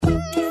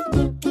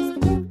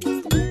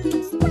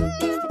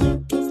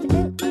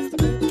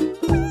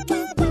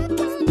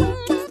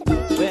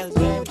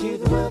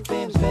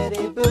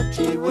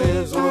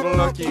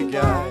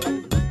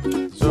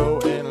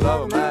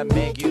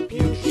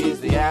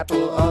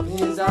of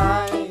his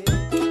eye.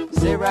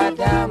 Sit right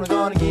down, we're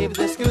gonna give you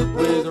the scoop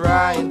with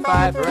Ryan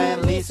Pfeiffer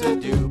and Lisa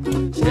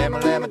Doop.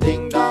 Stammer-lamma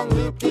ding-dong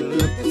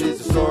loop-de-loop. This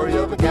is the story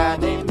of a guy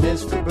named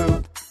Mr.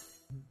 Boop.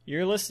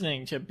 You're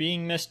listening to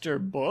Being Mr.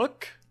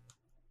 Book?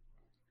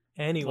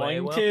 Anyway,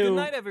 Volume well, 2. good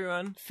night,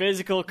 everyone.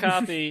 Physical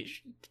copy.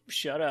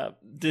 Shut up.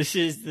 This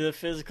is the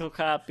physical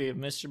copy of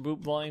Mr. Boop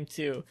Volume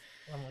 2.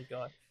 Oh my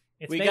god.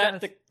 It's We made got out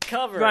of- the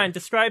cover. Ryan,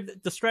 describe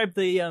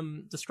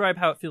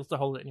how it feels to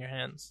hold it in your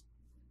hands.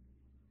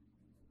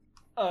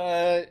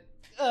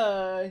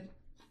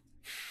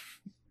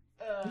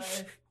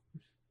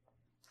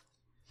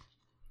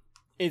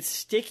 It's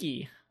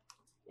sticky.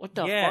 What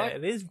the Yeah, fuck?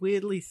 it is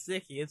weirdly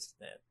sticky, isn't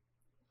it?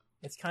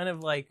 It's kind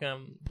of like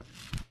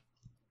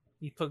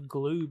you put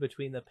glue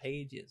between the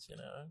pages, you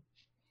know.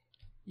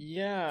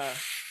 Yeah.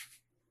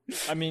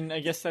 I mean, I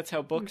guess that's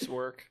how books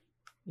work.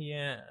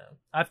 Yeah,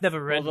 I've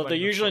never read. Although one they're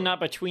usually before. not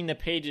between the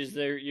pages.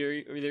 They're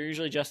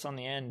usually just on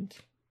the end.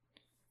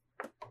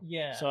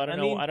 Yeah, So I don't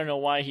know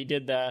why he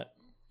did that.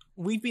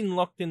 We've been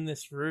locked in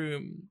this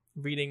room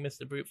reading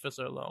Mr. Boop for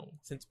so long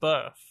since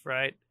birth,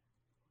 right?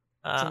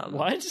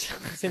 What?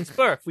 Since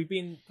birth, we've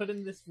been put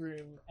in this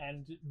room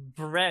and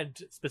bred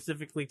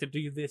specifically to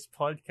do this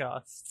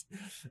podcast.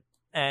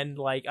 And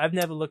like, I've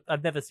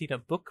never seen a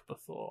book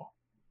before.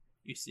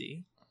 You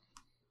see,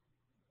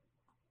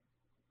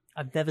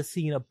 I've never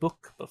seen a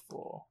book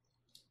before.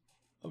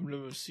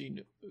 I've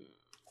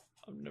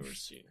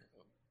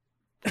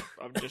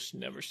just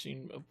never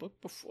seen a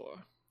book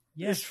before.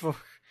 Yes,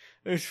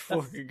 This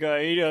fucking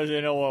guy, he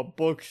doesn't know what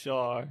books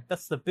are.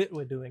 that's the bit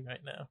we're doing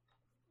right now.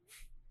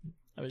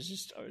 I was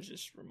just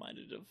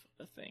reminded of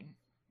a thing.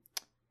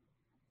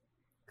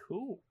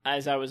 Cool.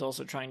 As I was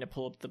also trying to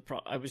pull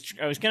up I was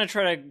gonna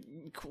try to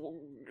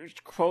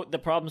quote the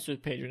problems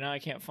with page, but now I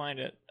can't find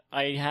it.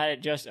 I had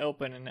it just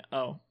open and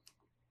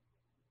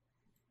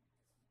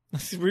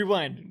let's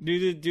rewind.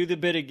 Do the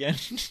bit again.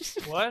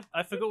 What?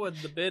 I forgot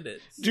what the bit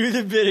is. Do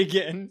the bit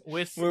again.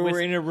 Where We're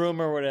we're in a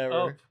room or whatever.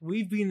 Oh,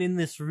 we've been in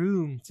this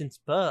room since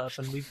birth,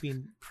 and we've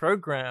been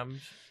programmed.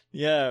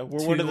 Yeah,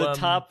 we're one of to, the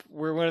top.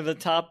 We're one of the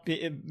top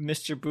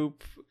Mr.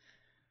 Boop.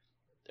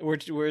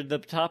 We're the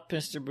top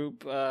Mr.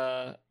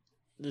 Boop.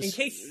 In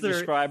case there-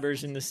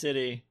 describers in the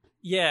city.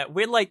 Yeah,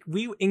 we're like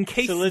in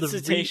case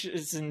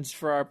Solicitations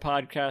for our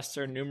podcast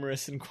are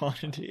numerous in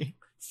quantity.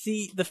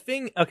 See, the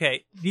thing,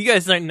 okay, you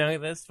guys don't know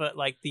this, but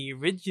like the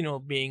original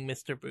Being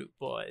Mr. Boot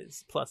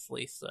Boys plus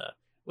Lisa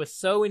were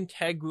so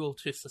integral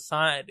to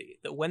society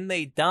that when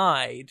they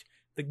died,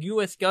 the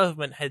US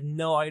government had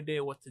no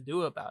idea what to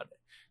do about it.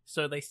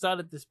 So they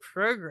started this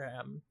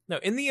program. No,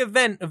 in the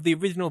event of the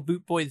original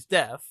Boot Boys'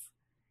 death,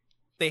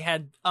 they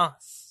had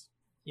us,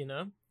 you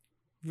know,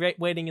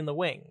 waiting in the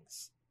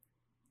wings.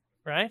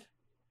 Right?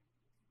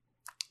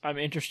 I'm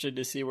interested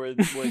to see how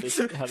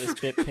this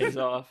bit pays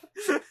off.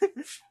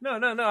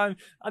 No.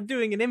 I'm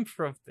doing an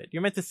improv bit.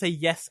 You're meant to say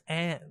yes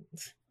and.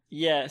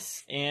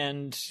 Yes,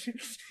 and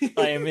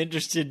I am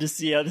interested to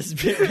see how this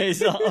bit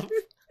pays off.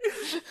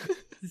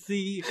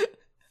 See,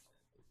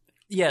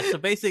 yeah. So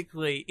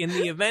basically, in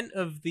the event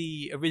of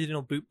the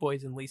original Boot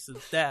Boys and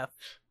Lisa's death,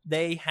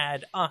 they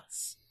had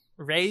us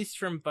raised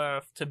from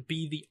birth to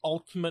be the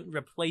ultimate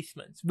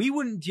replacements. We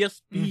wouldn't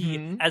just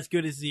be as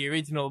good as the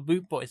original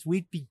Boot Boys.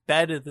 We'd be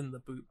better than the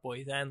Boot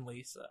Boys and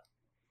Lisa.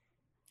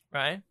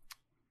 Right?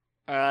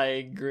 I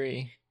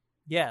agree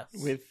Yes.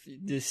 with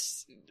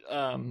this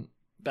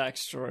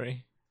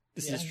backstory.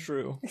 This is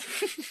true.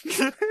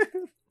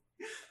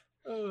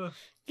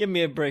 Give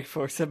me a break,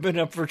 folks. I've been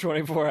up for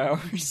 24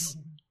 hours.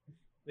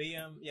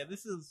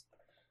 This is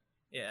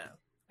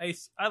I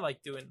like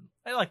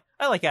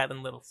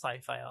adding little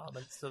sci-fi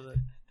elements to the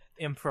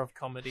improv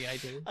comedy I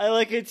do. I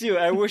like it too.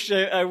 I wish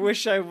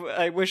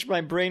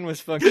my brain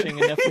was functioning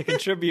enough to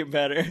contribute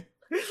better.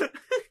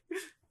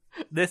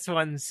 This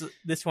one's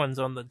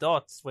on the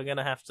dots. We're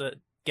gonna have to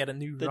get a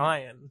new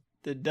Ryan.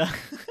 There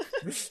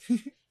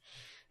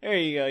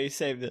you go. You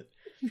saved it.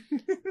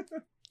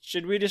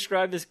 Should we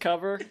describe this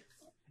cover?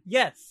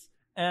 Yes.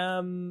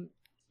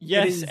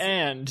 Yes,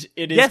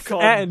 it is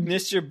called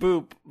Mr.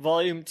 Boop,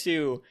 Volume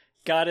 2,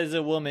 God is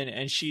a Woman,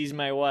 and She's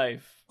My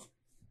Wife.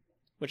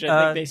 Which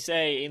I think they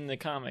say in the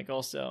comic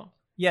also.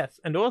 Yes,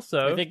 and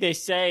also... I think they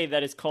say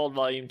that it's called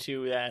Volume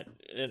 2.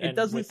 It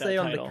doesn't say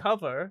on the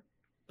cover,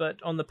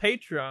 but on the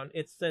Patreon,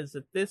 it says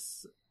that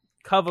this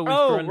cover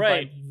was drawn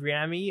by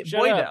Rami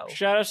Boydell.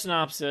 Shout out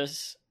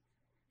synopsis.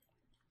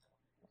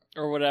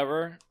 Or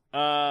whatever. You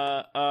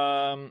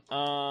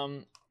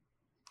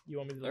want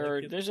me to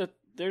or link it?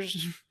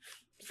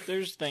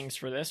 there's things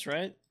for this,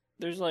 right?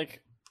 There's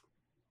like,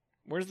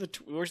 where's the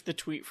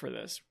tweet for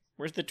this?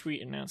 Where's the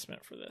tweet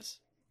announcement for this?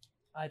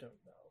 I don't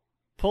know.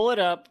 Pull it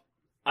up.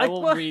 I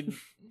will read.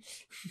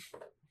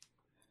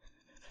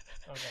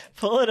 Okay.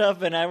 Pull it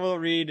up, and I will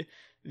read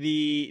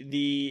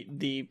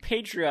the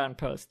Patreon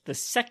post, the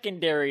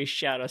secondary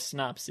shadow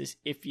synopsis,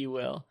 if you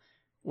will.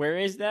 Where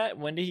is that?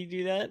 When did he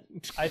do that?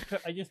 I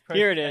just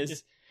Here it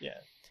is. Yeah.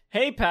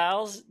 Hey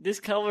pals, this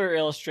cover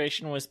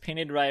illustration was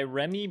painted by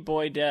Remy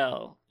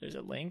Boydell. There's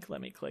a link.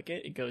 Let me click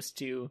it. It goes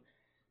to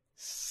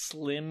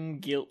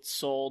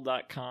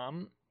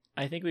slimguiltsoul.com.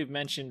 I think we've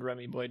mentioned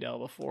Remy Boydell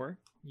before.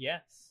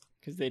 Yes.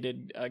 Because they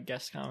did a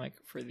guest comic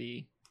for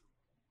the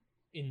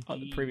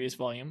previous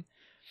volume.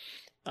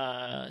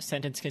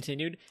 Sentence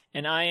continued.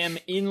 And I am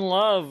in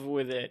love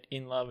with it.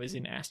 In love is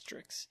in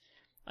asterisks.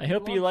 I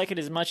hope you like it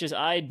as much as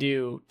I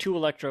do. 2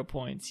 Electro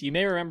points. You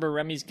may remember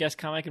Remy's guest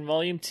comic in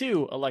Volume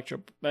 2,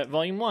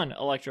 Volume 1,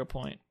 Electro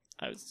point.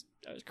 I was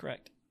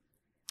correct.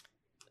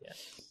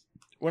 Yes.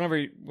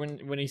 Whenever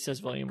when he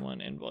says Volume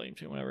 1 and Volume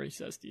 2, whenever he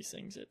says these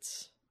things,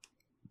 it's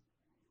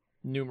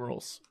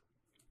numerals.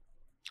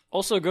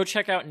 Also, go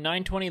check out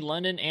 920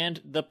 London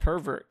and The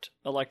Pervert,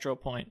 Electro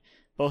point.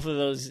 Both of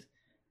those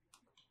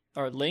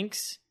are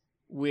links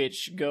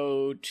which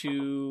go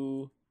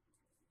to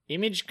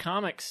Image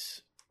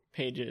Comics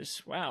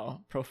pages.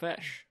 Wow,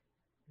 profesh.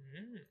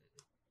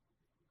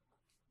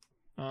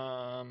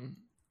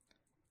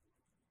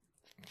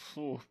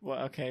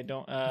 Okay,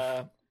 don't.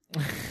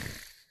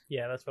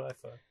 Yeah, that's what I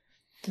thought.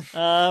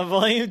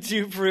 Volume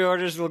 2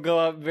 pre-orders will go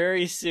up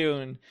very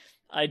soon,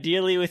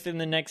 ideally within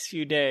the next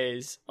few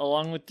days,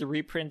 along with the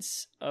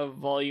reprints of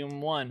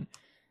Volume 1.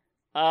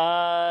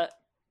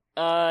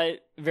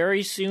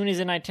 Very soon is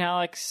in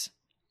italics.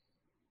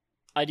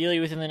 Ideally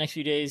within the next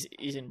few days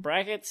is in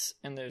brackets,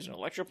 and there's an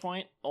Electro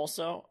point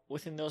also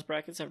within those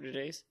brackets after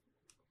days.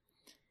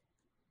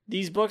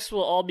 These books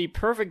will all be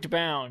perfect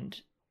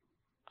bound,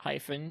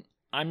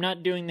 I'm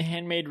not doing the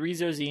handmade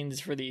Rezo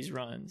zines for these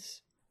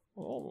runs.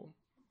 Oh.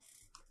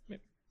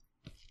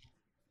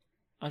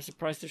 I'm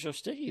surprised they're so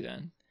sticky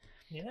then.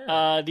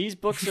 Yeah. These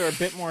books are a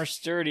bit more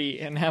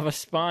sturdy and have a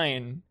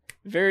spine.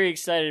 Very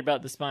excited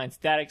about the spines.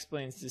 That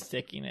explains the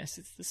stickiness.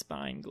 It's the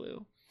spine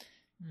glue.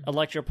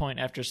 Electro point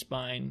after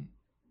spine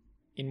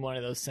in one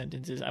of those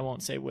sentences. I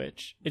won't say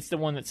which. It's the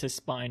one that says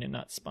spine and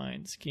not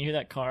spines. Can you hear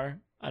that car?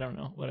 I don't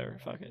know. Whatever.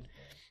 Fuck it.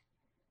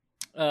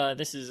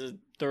 This is a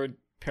third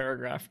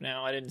paragraph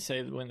now. I didn't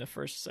say when the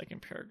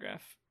second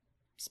paragraph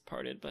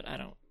parted, but I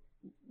don't.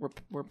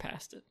 We're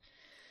past it.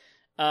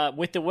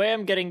 With the way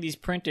I'm getting these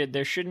printed,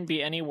 there shouldn't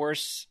be any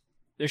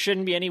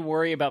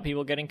worry about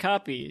people getting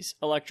copies.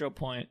 Electro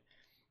point.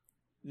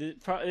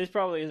 This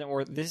probably isn't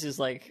worth. This is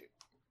like.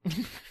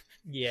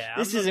 Yeah,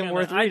 this isn't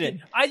worth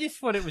reading. I just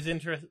thought it was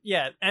interesting.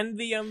 Yeah, and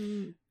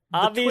the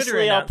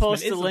obviously I'll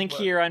post the link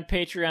here on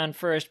Patreon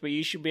first, but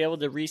you should be able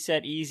to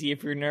reset easy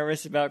if you're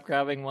nervous about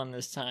grabbing one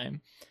this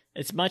time.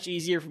 It's much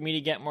easier for me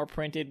to get more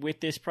printed with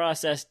this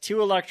process.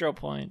 2 Electro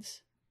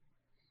points.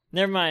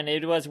 Never mind,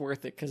 it was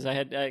worth it because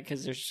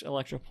because there's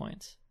Electro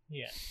points.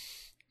 Yeah.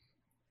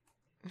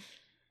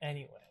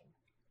 Anyway.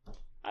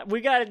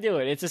 We got to do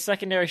it. It's a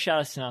secondary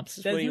shot of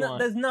synopsis. What do you want?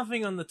 There's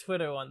nothing on the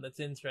Twitter one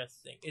that's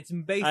interesting. It's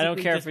basically I don't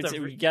care if it's...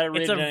 You got to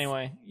read it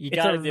anyway. You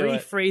got to do it.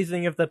 It's a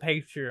rephrasing of the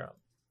Patreon.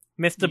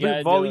 Mr.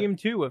 Boot Volume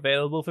 2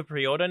 available for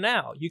pre-order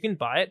now. You can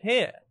buy it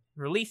here.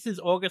 Releases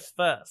August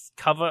 1st.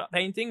 Cover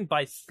painting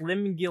by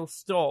Slim Gil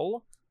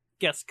Stoll.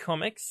 Guest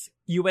Comics,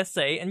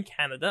 USA and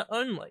Canada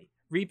only.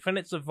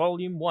 Reprints of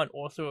Volume 1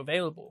 also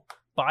available.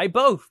 Buy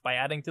both by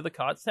adding to the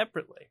cart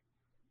separately.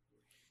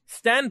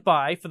 Stand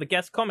by for the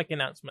guest comic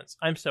announcements.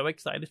 I'm so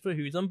excited for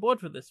who's on board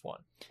for this one.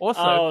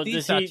 Also,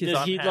 does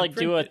he like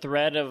do a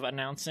thread of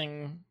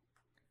announcing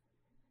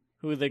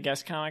who the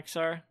guest comics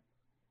are?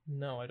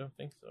 No, I don't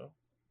think so.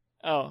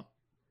 Oh.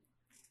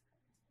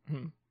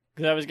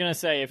 Because I was going to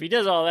say, if he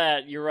does all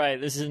that, you're right.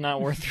 This is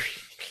not worth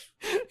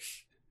reading.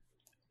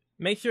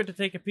 Make sure to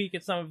take a peek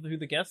at some of who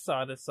the guest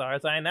artists are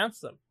as I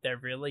announce them. They're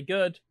really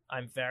good.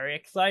 I'm very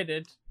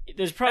excited.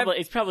 It's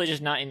probably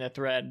just not in the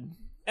thread.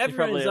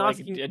 Everyone is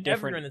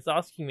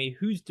asking me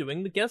who's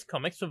doing the guest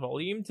comics for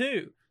Volume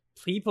 2.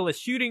 People are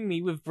shooting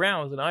me with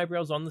brows and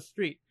eyebrows on the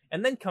street,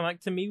 and then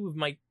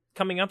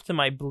coming up to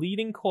my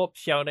bleeding corpse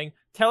shouting,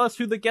 "Tell us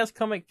who the guest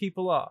comic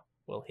people are."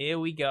 Well, here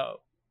we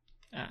go.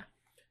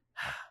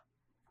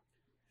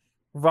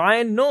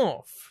 Ryan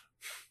North.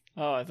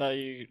 Oh, I thought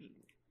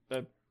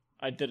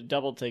I did a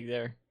double take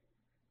there.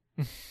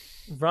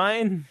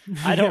 Ryan.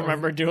 I don't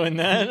remember doing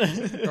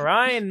that.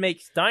 Ryan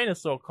makes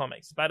dinosaur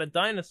comics about a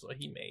dinosaur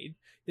he made.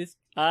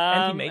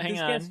 And he made this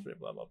guest strip,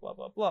 blah, blah, blah,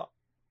 blah, blah.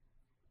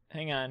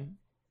 Hang on.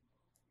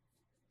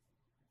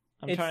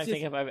 I'm trying to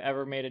think if I've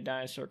ever made a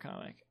dinosaur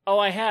comic. Oh,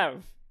 I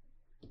have.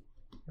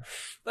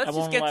 Let's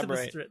just get to the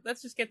strip.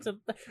 Let's just get to...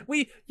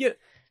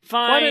 Fine.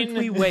 Why don't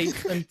we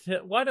wait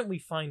until... Why don't we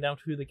find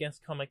out who the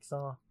guest comics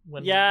are?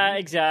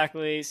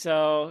 Exactly.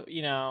 So,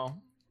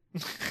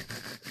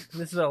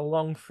 This is a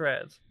long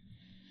thread.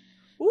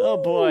 Ooh, oh,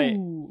 boy.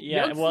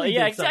 Yeah,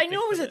 I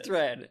knew it was a this.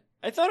 thread.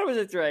 I thought it was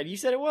a thread. You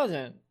said it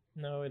wasn't.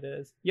 No, it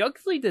is.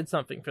 Yugsley did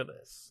something for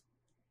this.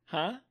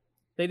 Huh?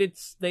 They did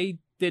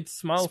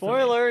Smile.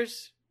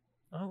 Spoilers.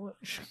 Oh,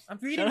 I'm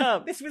reading. Shut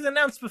up. This was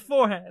announced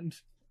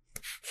beforehand.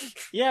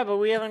 Yeah, but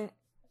we haven't.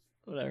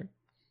 Whatever.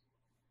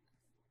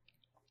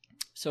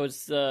 So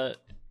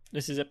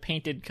this is a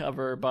painted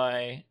cover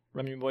by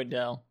Remy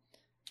Boydell.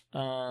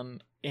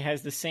 It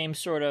has the same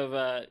sort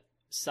of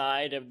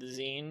side of the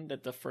zine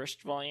that the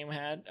first volume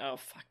had. Oh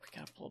fuck, we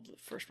gotta pull up the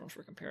first one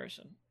for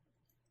comparison.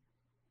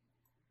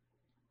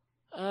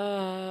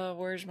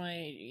 where's my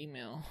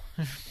email?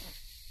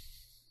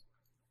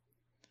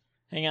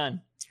 Hang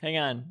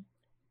on.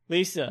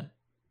 Lisa.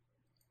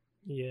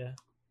 Yeah.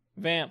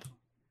 Vamp.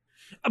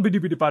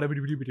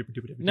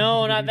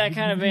 No, not that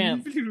kind of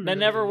vamp. That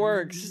never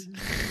works.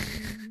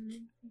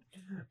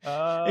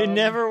 It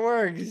never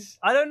works.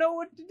 I don't know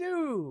what to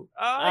do.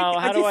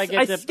 How do I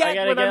get to? I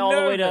gotta get all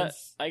the way to.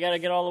 I gotta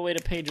get all the way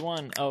to page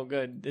 1. Oh,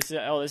 good. This is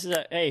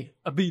a. Hey.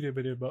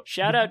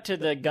 Shout out to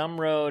the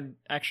Gumroad.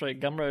 Actually,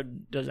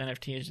 Gumroad does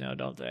NFTs now,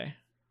 don't they?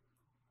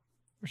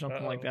 Or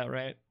something like that,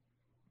 right?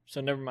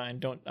 So never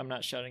mind. I'm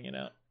not shouting it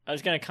out. I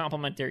was gonna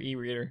compliment their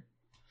e-reader.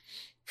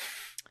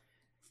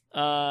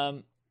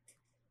 The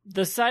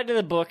side of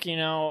the book,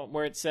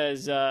 where it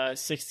says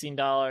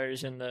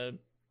 $16 and the.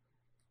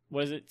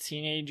 Was it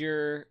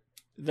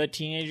the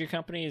Teenager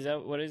Company? Is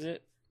that, what is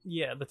it?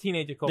 Yeah, the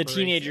Teenager Corporation.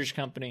 The Teenagers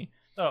Company.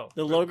 Oh.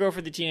 The logo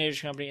for the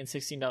Teenagers Company and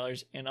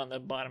 $16, and on the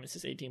bottom it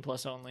says 18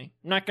 plus only.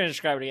 I'm not going to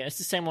describe it again. It's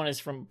the same one as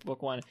from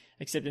book 1,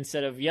 except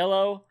instead of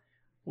yellow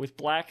with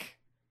black,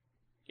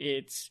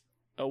 it's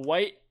a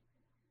white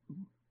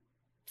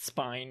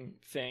spine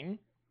thing.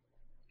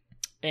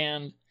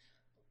 And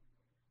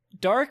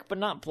dark, but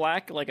not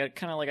black,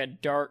 kind of like a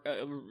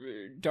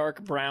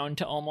dark brown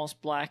to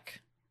almost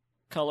black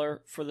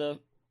color for the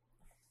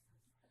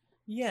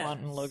font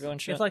and logo and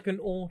shit. It's like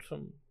an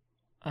autumn.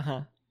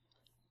 Uh-huh.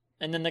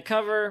 And then the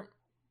cover,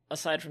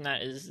 aside from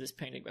that, is this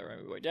painting by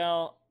Remy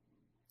Boydell,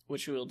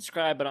 which we will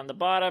describe, but on the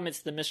bottom it's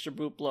the Mr.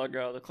 Boop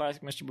logo, the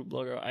classic Mr. Boop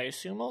logo, I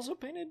assume also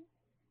painted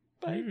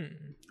by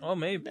Oh,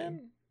 maybe.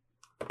 them.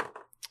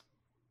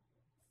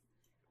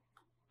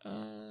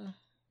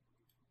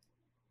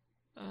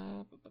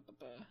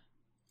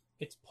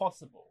 It's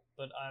possible,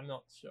 but I'm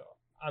not sure.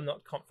 I'm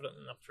not confident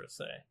enough to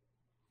say.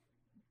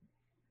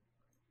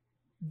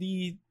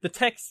 The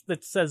text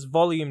that says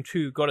Volume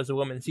 2, God is a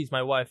Woman, Sees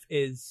My Wife,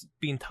 is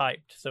being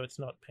typed, so it's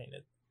not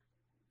painted.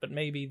 But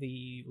maybe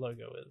the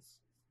logo is.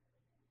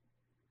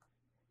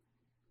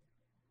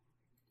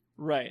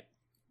 Right.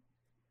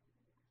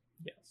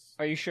 Yes.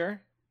 Are you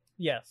sure?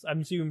 Yes,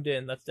 I'm zoomed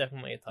in. That's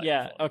definitely a type.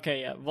 Yeah,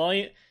 okay, yeah.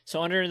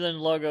 So under the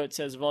logo it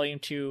says Volume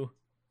 2,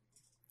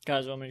 God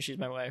is a Woman, She's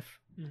My Wife.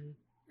 Mm-hmm.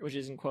 Which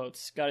is in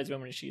quotes. God is a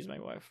woman, she's my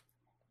wife.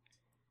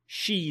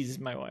 She's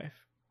my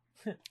wife.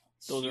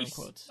 Those are in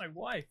quotes. My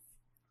wife.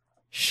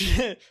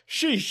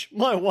 Sheesh,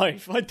 my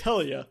wife, I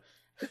tell ya.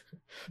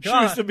 She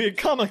used to be a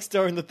comic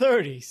star in the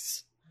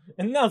 30s.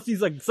 And now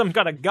she's like some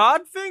kind of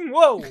god thing?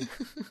 Whoa!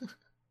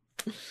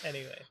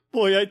 Anyway.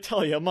 Boy, I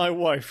tell ya, my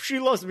wife, she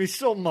loves me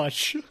so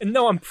much. And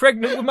now I'm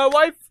pregnant with my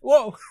wife?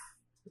 Whoa!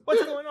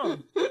 What's going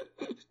on?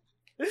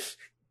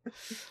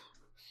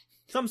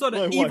 Some sort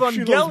of Evangelion. Wife,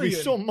 she loves me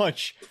so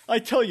much. I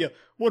tell you,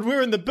 when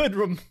we're in the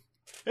bedroom,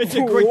 it's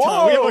a great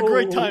time. We have a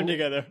great time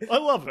together. I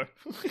love her.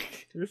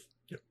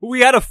 We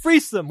had a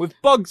threesome with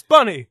Bugs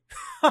Bunny.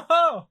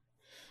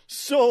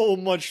 So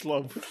much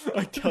love,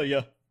 I tell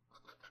you.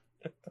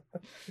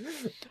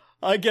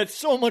 I get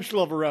so much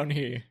love around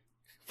here.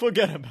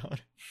 Forget about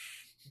it.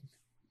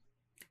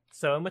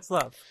 So much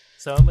love.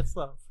 So much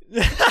love.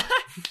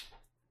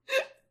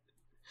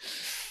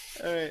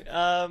 Alright,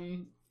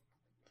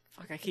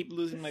 fuck, I keep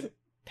losing my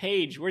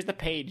page. Where's the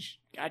page?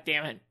 God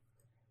damn it.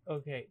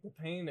 Okay, the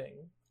painting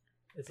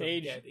is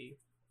page. Of Getty.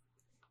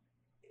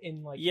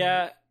 In like...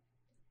 Yeah.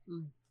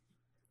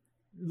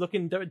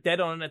 Looking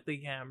dead on at the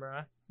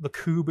camera. The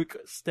cubic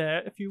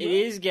stare, if you will. It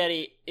is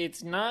Getty.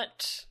 It's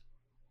not...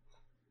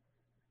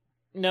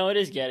 No, it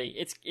is Getty.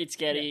 It's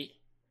Getty.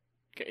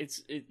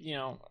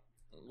 Yeah.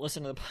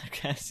 Listen to the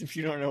podcast if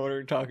you don't know what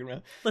we're talking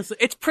about. Listen,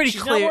 it's pretty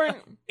clear.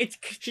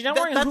 She's not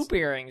wearing hoop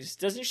earrings.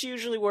 Doesn't she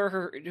usually wear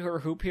her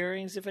hoop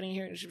earrings, if any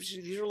earrings?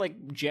 These are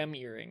like gem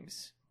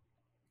earrings.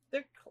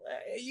 They're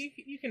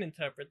you can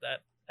interpret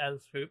that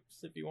as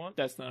hoops if you want.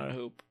 That's not a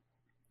hoop.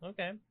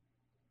 Okay.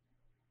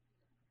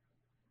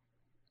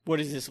 What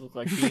does this look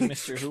like, being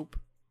Mr. Hoop?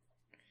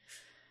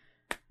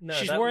 No,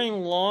 she's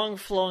wearing long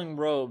flowing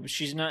robes.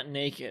 She's not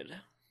naked.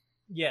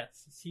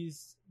 Yes,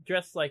 she's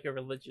dressed like a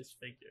religious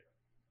figure.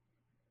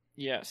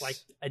 Yes. Like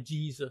a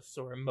Jesus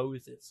or a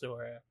Moses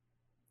or a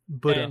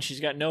Buddha. And she's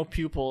got no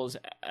pupils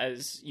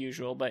as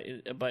usual, but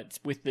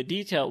with the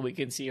detail we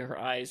can see her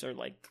eyes are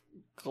like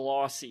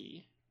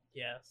glossy.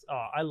 Yes.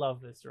 Oh, I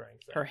love this drawing.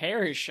 Her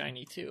hair is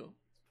shiny too.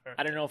 Perfect.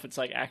 I don't know if it's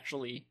like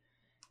actually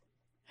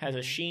has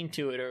a sheen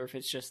to it or if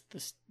it's just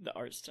the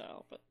art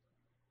style, but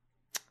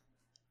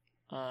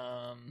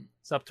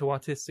it's up to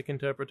artistic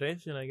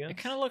interpretation, I guess. It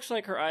kind of looks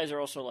like her eyes are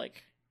also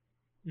like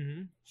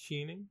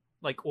sheening,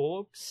 like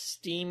orbs,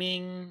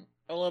 steaming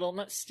a little,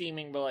 not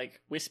steaming, but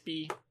like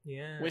wispy.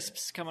 Yeah,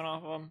 wisps coming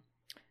off of them.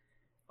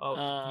 Oh,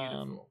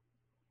 beautiful.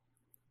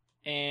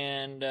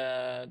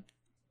 And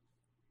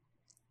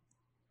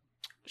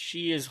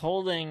she is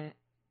holding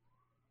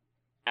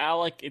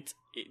Alec.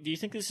 Do you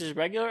think this is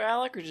regular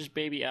Alec or just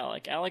baby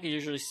Alec? Alec is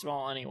usually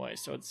small anyway,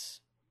 so it's.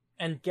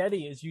 And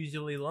Getty is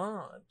usually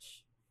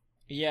large.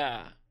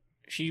 Yeah,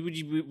 she would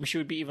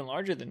be even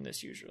larger than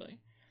this usually.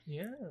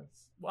 Yes.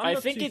 Well, I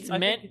think it's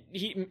meant.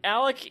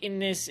 Alec in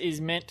this is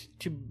meant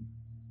to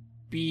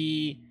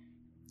be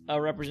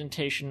a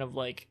representation of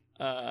like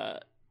a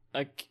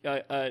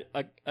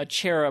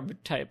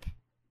cherub type.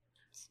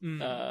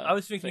 I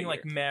was thinking figure.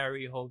 like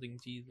Mary holding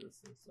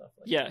Jesus and stuff.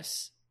 Like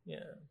yes. That.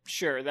 Yeah.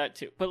 Sure, that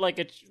too. But like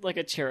a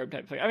cherub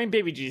type thing. I mean,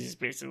 baby Jesus is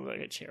basically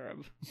like a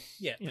cherub.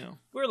 Yeah. You know.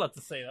 We're allowed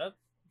to say that.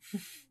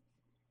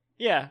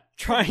 Yeah.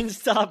 Try and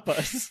stop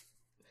us.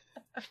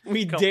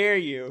 We dare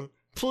you.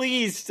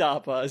 Please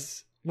stop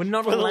us. We're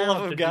not for the allowed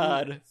love to of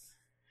God.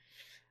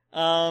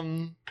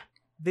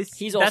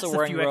 He's that's also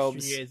wearing a few robes.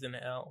 Extra years in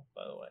hell,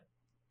 by the way,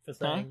 for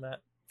saying that.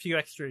 A few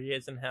extra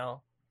years in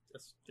hell.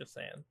 Just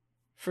saying.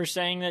 For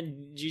saying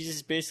that Jesus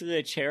is basically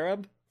a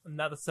cherub?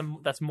 Now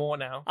that's more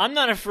now. I'm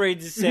not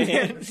afraid to say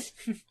it.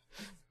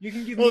 You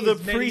can give well, me the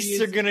as many priests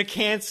years... are gonna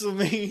cancel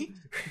me.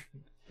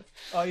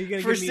 Oh, you're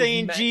gonna for give me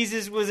saying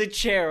Jesus was a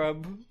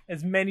cherub.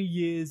 As many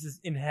years as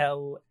in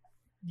hell.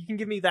 You can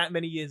give me that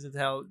many years in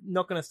hell.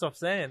 Not gonna stop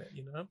saying it,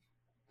 you know?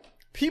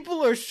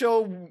 People are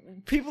so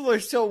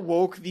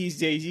woke these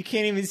days. You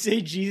can't even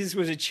say Jesus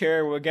was a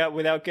cherub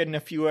without getting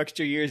a few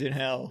extra years in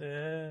hell.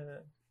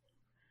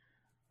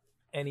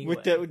 Anyway,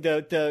 with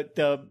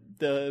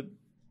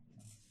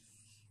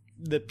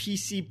the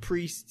PC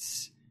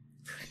priests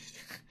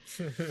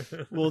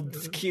will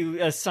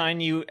assign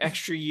you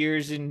extra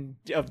years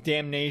of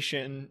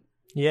damnation.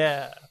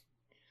 Yeah.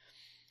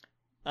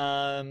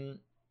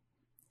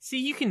 See,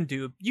 you can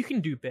do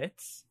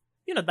bits.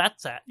 You're not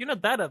that sad. You're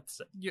not that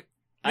upset.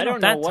 I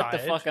don't know what the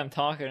fuck I'm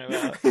talking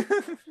about.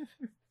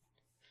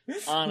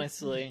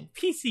 Honestly,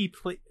 PC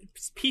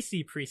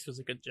priest was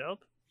a good job.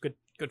 Good.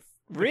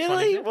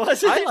 Really?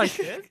 Was it? I liked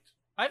it.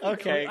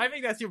 I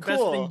think that's your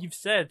best thing you've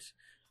said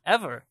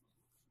ever.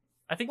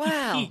 I think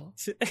wow. You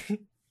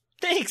peaked.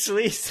 Thanks,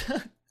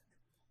 Lisa.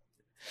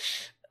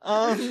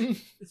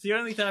 It's the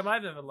only time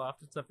I've ever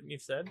laughed at something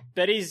you've said.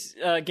 Getty's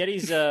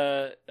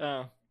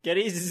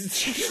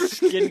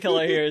skin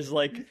color here is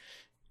like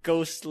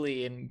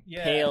ghostly and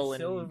pale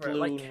and blue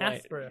like and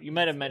Casper. white. You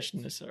might have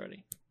mentioned this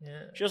already.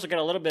 Yeah. She also got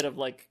a little bit of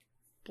like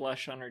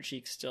blush on her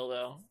cheeks still,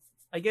 though.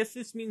 I guess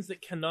this means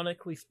that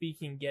canonically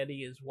speaking,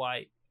 Getty is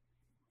white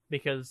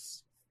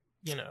because,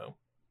 you know,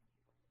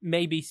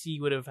 maybe she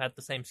would have had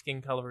the same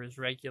skin color as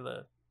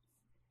regular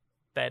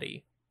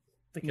Betty.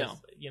 Because, no.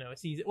 You know,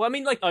 it's easy. Well, I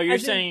mean, like... Oh, you're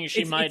saying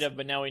she might have,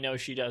 but now we know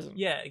she doesn't.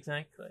 Yeah,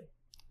 exactly.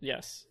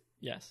 Yes.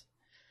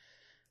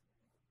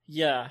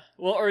 Yeah.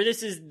 Well, or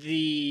this is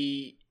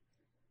the...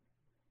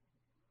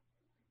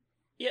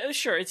 Yeah,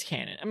 sure, it's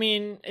canon. I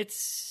mean,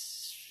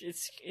 it's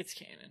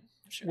canon.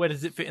 Sure. Where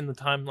does it fit in the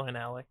timeline,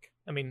 Alec?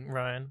 I mean,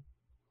 Ryan.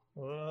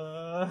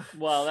 Well,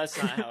 that's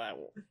not how that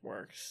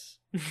works.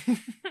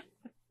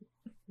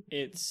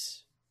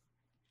 It's...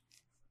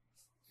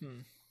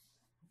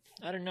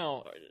 I don't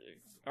know.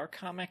 Our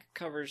comic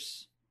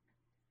covers...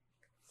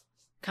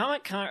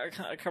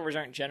 covers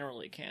aren't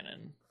generally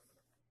canon.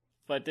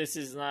 But this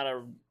is not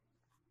a...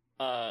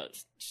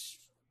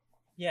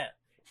 yeah.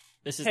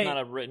 This is not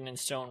a written in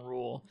stone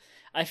rule.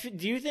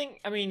 Do you think...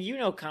 I mean, you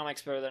know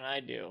comics better than I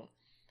do.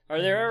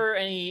 Are there ever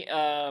any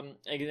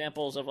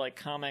examples of like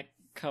comic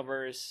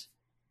covers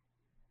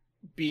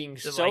being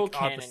so like,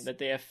 canon that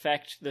they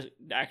affect the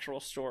actual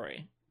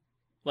story?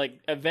 Like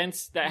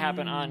events that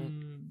happen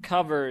on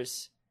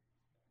covers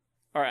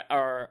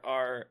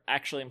are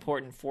actually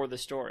important for the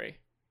story.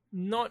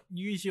 Not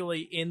usually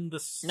in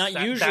the... Not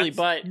usually,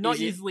 but not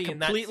usually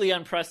completely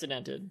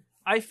unprecedented.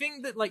 I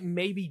think that like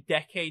maybe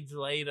decades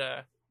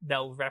later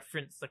they'll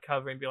reference the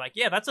cover and be like,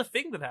 yeah, that's a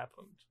thing that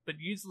happened. But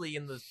usually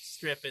in the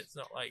strip it's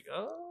not like,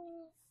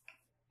 oh,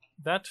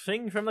 that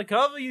thing from the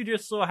cover you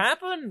just saw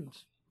happened.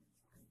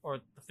 Or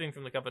the thing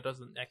from the cover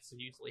doesn't actually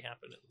usually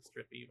happen in the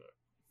strip either.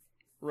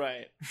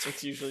 Right.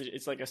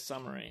 It's like a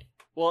summary.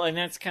 Well, and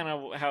that's kind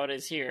of how it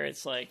is here.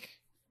 It's like...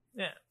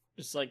 Yeah.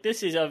 It's like,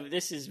 this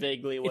is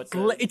vaguely what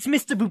it's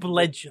Mr. Boop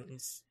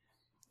Legends.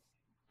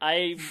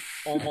 I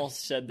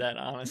almost said that,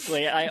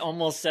 honestly. I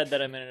almost said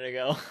that a minute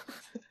ago.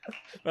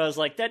 But I was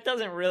like, that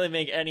doesn't really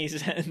make any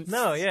sense.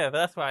 No, yeah, but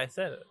that's why I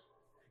said it.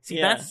 See,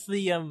 that's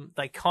the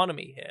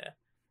dichotomy here.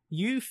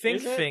 You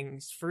think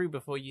things through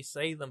before you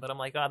say them, but I'm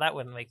like, oh, that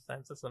wouldn't make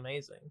sense. That's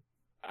amazing.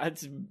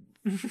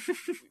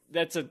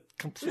 That's a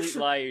complete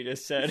lie you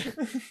just said.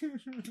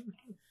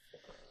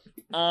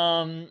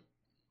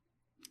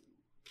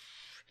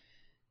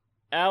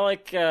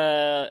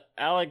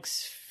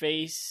 Alec's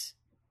face...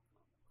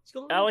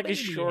 Alec is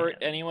short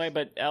anyway,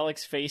 but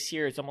Alec's face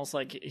here, it's almost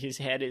like his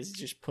head is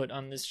just put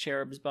on this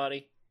cherub's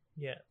body.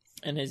 Yeah.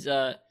 And his,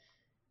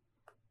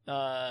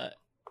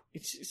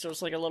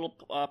 it's like a little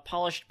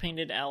polished,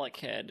 painted Alec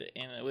head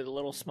and with a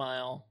little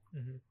smile.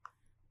 Mm-hmm.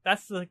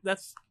 That's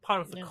part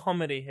of the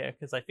comedy here,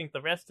 because I think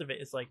the rest of it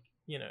is like,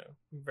 you know,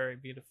 very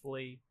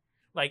beautifully...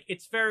 Like,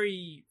 it's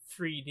very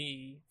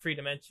 3D,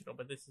 three-dimensional,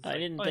 but this is like, I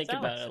didn't think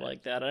about it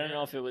like that. I don't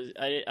know if it was...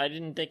 I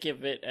didn't think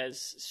of it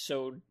as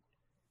so...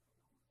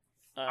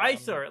 I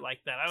saw it like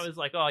that. I was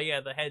like, oh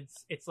yeah, the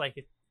head's... It's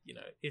like, you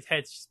know, his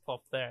head's just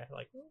popped there.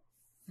 Like,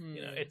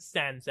 you know, it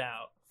stands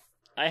out.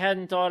 I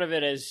hadn't thought of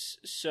it as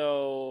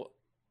so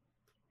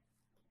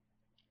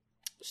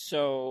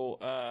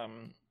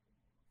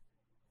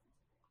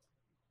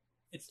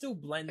It still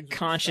blends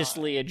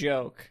consciously a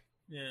joke.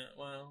 Yeah,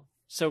 well.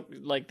 So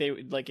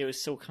it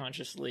was so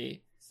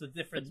consciously. It's the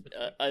difference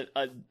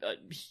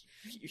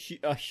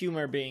a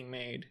humor being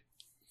made.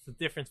 It's the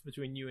difference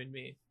between you and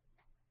me.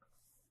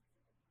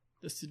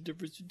 That's the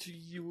difference between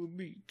you and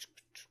me.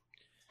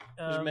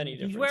 There's many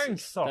differences. He's wearing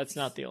socks. That's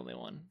not the only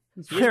one.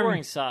 He's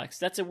wearing socks.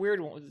 That's a weird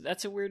one.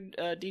 That's a weird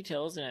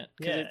detail, isn't it?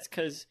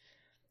 Because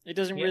it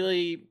doesn't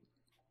really.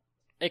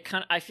 It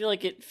kind of. I feel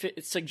like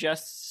it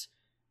suggests.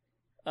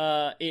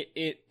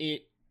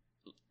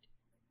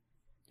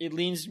 It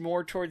leans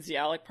more towards the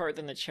Alec part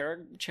than the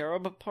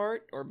cherub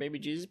part, or maybe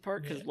Jesus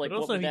part. Because what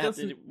would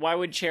that? Why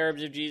would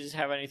cherubs or Jesus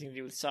have anything to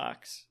do with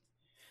socks?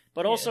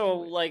 But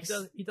also,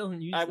 he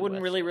doesn't use. I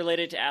wouldn't really relate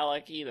it to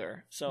Alec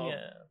either. So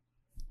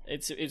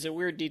it's a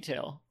weird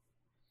detail.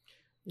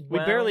 We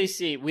barely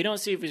see. We don't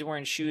see if he's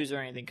wearing shoes or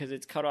anything because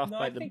it's cut off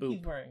by the boop.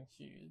 He's wearing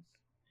shoes.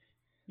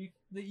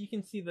 You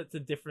can see that's a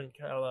different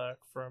color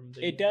from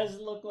the. It does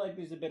look like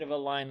there's a bit of a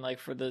line,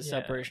 for the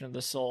separation of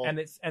the sole, and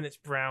it's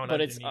brown. But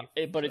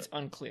it's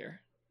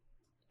unclear.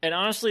 And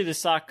honestly, the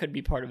sock could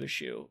be part of a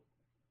shoe.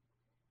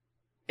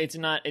 It's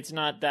not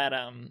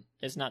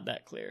that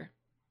clear,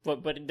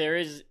 but there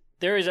is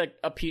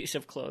a piece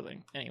of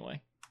clothing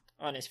anyway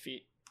on his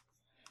feet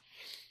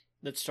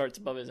that starts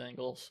above his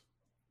ankles.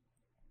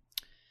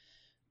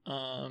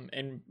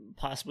 And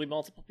possibly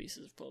multiple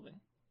pieces of clothing.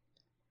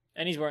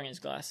 And he's wearing his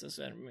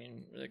glasses. I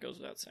mean, that goes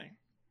without saying.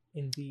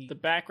 Indeed. The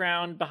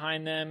background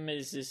behind them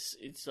is this.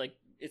 It's like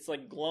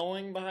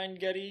glowing behind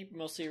Getty,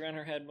 mostly around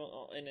her head,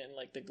 and then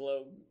the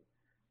glow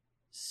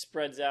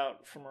spreads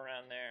out from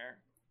around there.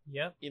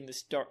 Yep. In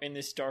this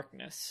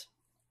darkness.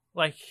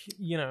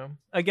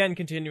 Again,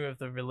 continue with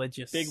the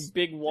religious.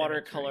 Big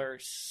watercolor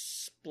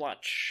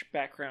splotch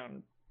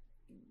background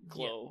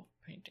glow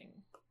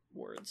painting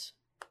words.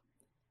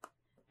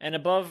 And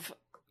above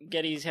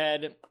Getty's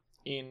head,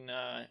 in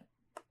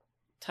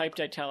typed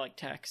italic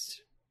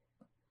text,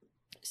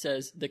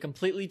 says, "The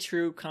Completely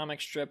True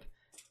Comic Strip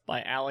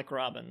by Alec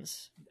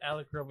Robbins."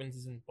 Alec Robbins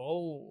is in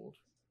bold.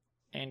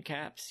 And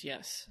caps,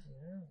 yes.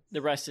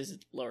 The rest is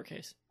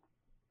lowercase.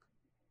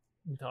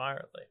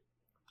 Entirely.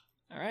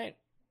 All right.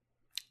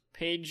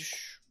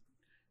 Page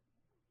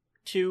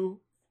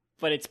 2,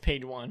 but it's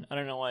page 1. I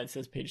don't know why it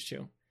says page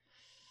 2.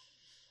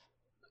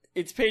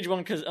 It's page 1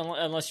 because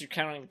unless you're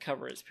counting the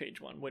cover, it's page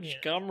 1, which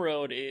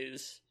Gumroad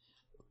is.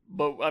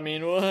 But I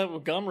mean,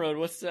 Gumroad?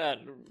 What's that?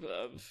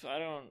 I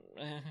don't.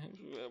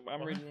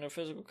 I'm reading a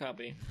physical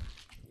copy.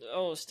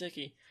 Oh,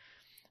 sticky.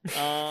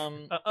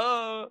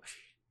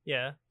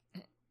 Yeah.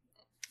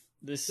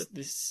 This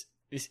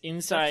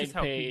inside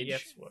page.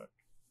 PDFs work.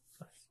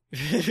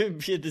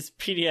 This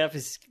PDF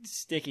is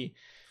sticky.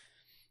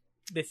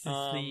 This is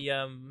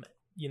the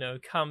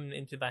come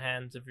into the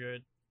hands of your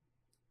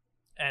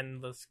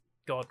endless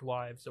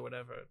godwives or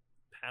whatever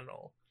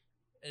panel.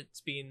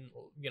 It's been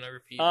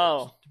repeated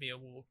to be a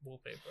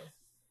wallpaper.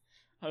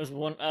 I was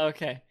one.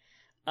 Okay.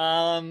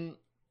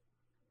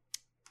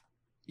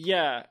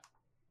 Yeah.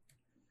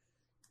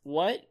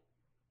 What?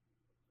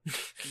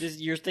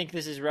 You think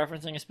this is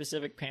referencing a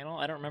specific panel?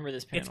 I don't remember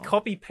this panel. It's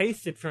copy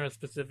pasted from a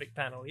specific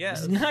panel. Yeah.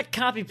 It's not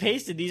copy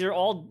pasted. These are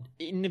all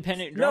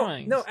independent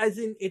drawings. No, as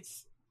in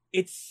it's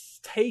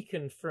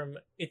taken from.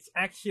 It's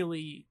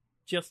actually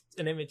just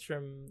an image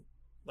from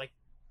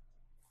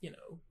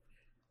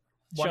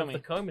one of the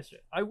Coma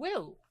strips. I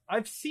will.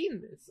 I've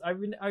seen this. I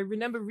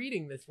remember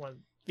reading this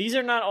one. These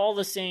are not all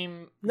the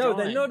same. No,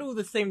 they're not all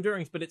the same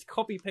drawings, but it's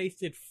copy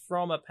pasted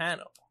from a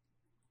panel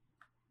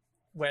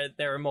where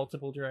there are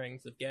multiple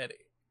drawings of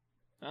Getty.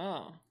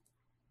 Oh.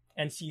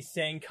 And she's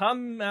saying,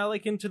 "Come,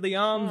 Alec, into the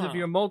arms of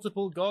your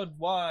multiple god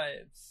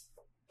wives."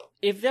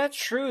 If that's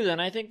true, then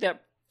I think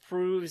that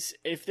proves,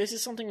 if this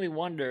is something we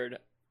wondered,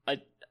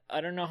 I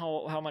don't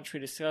know how much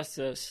we discussed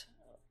this.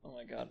 Oh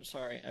my god,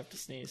 sorry, I have to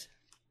sneeze.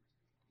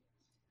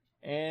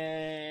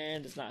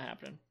 And it's not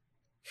happening.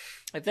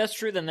 If that's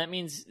true, then that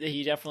means that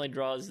he definitely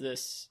draws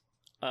this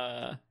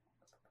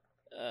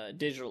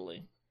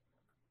digitally.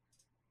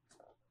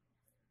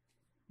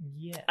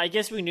 Yeah. I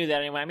guess we knew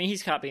that anyway. I mean,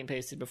 he's copy and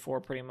pasted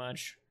before pretty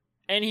much.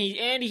 And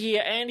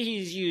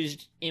he's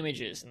used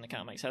images in the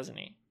comics, hasn't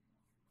he?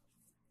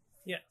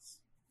 Yes.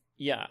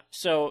 Yeah.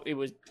 So it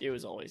was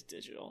always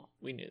digital.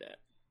 We knew that.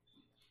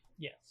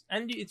 Yes.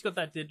 And it's got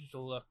that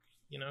digital look,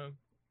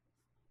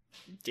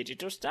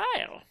 Digital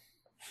style.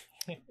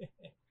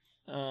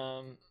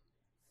 Well,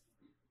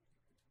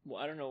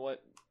 I don't know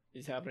what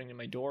is happening to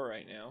my door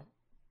right now.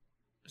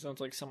 It sounds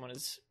like someone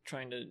is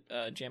trying to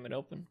jam it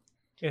open.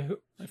 Yeah,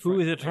 who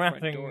is it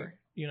tapping? And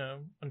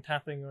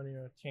tapping on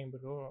your chamber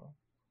door.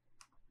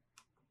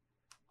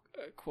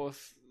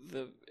 Quoth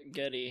the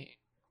Getty.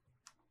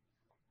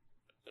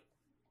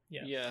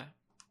 Yeah. Yeah.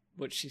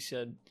 What she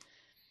said.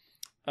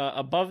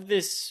 Above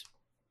this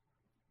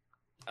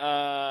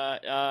tile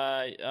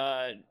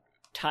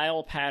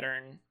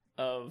pattern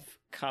of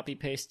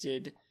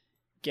copy-pasted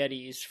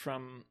Gettys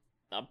from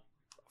a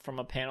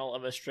panel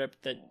of a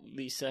strip that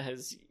Lisa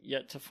has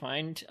yet to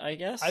find, I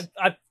guess.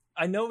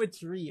 I know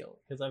it's real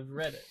because I've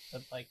read it,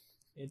 but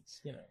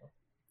it's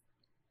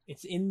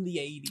It's in the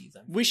 80s.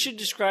 We should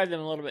describe them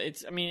a little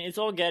bit. It's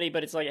all Getty,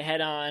 but it's like a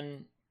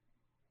head-on.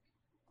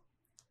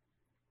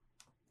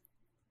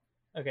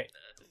 Okay.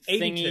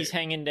 Thingies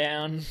hanging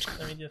down.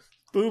 Let me just...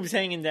 Boobs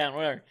hanging down,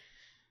 whatever.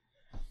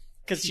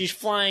 Because she's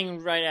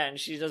flying right at, and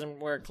she doesn't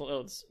wear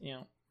clothes,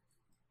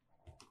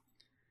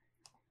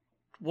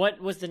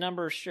 What was the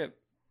number of strip?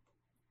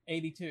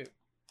 82.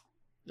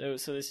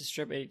 So this is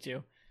strip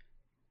 82.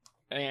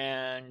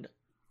 And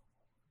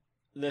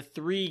the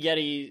 3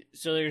 Getty...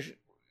 So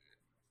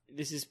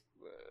this is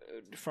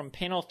from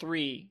panel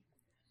 3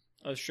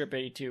 of strip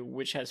 82,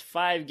 which has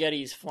 5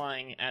 Gettys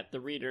flying at the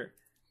reader.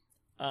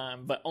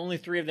 But only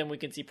 3 of them we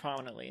can see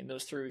prominently, and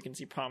those 3 we can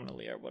see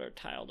prominently are what are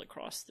tiled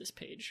across this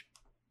page.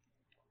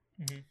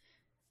 Mm-hmm.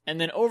 And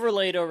then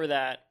overlaid over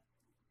that,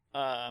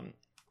 not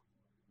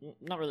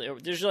really over,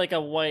 there's like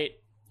a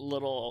white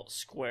little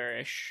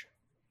squarish,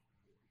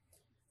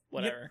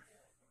 whatever, yep.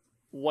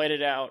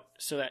 Whited out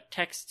so that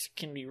text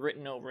can be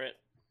written over it.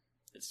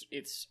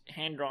 It's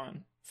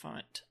hand-drawn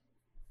font,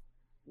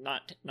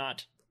 not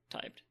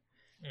typed.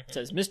 Mm-hmm. It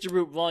says Mr.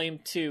 Boop Volume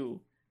 2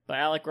 by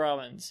Alec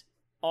Robbins.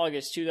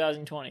 August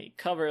 2020.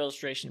 Cover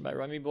illustration by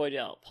Remy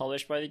Boydell.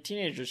 Published by the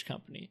Teenagers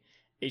Company.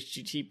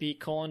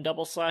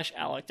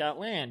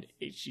 http://alec.land.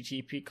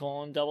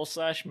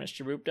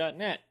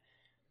 http://mrboop.net.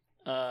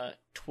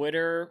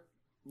 Twitter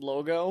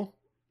logo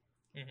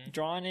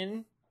drawn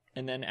in,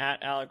 and then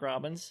at Alec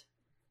Robbins.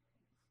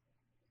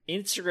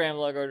 Instagram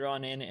logo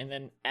drawn in, and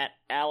then at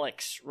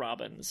Alex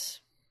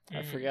Robbins.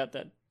 I forgot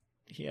that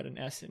he had an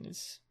S in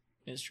his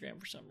Instagram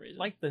for some reason.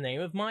 Like the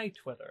name of my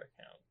Twitter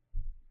account.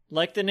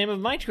 Like the name of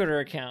my Twitter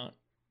account.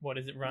 What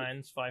is it,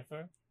 Ryan's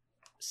Pfeiffer?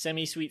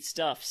 Semi-Sweet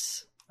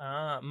Stuffs.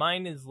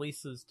 Mine is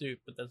Lisa's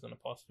Dupe, but there's an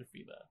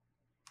apostrophe there.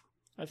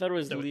 I thought it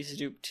was Lisa's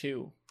Dupe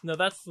 2. No,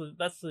 that's the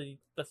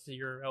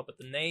URL, but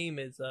the name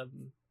is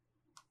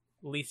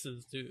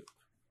Lisa's Dupe.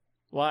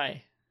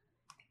 Why?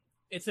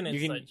 It's an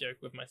inside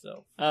joke with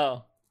myself.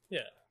 Oh.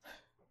 Yeah.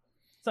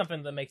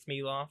 Something that makes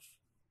me laugh.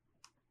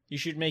 You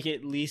should make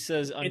it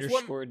Lisa's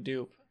 _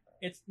 dupe.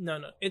 It's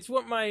no. It's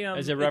what my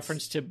as a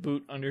reference to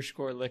boot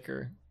 _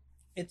 liquor.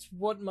 It's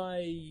what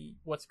my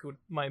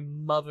my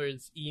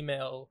mother's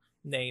email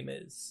name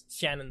is.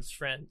 Shannon's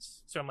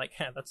Friends. So I'm like,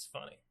 that's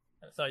funny.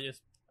 So I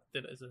just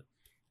did it as a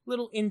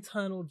little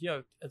internal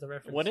joke as a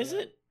reference. What is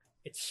it?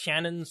 It's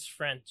Shannon's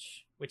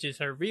French, which is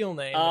her real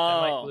name, which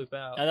I might bloop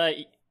out.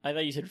 I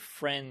thought you said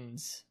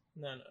Friends.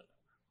 No.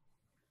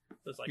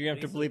 Like you have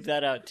to bleep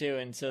that out too,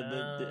 and so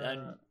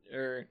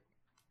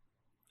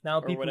now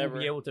people will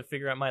be able to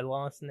figure out my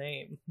last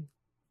name.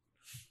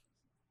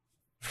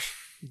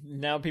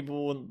 Now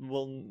people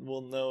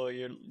will know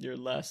your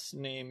last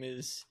name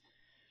is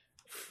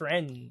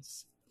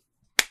Friends.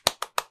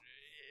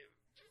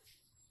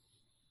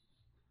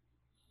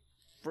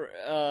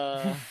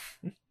 The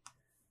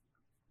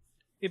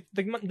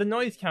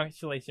noise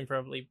calculation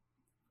probably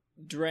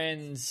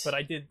Drens, but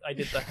I did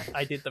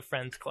the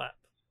Friends clap.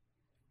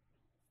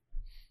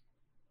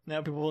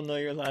 Now people will know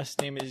your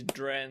last name is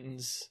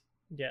Drens.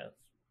 Yes.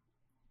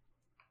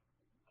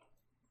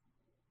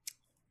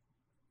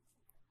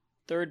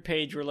 Third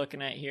page we're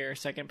looking at here,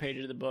 second page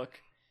of the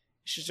book.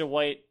 It's just a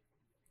white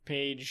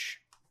page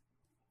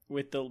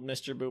with the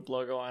Mr. Boop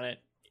logo on it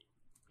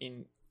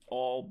in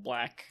all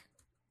black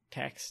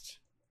text,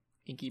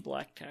 inky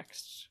black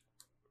text,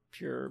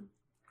 pure.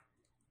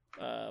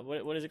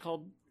 What is it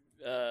called?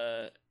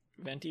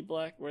 Venti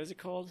black. What is it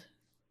called?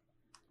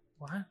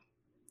 What?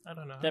 I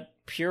don't know. That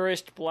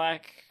purest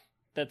black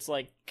that's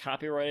like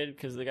copyrighted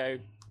because the guy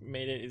who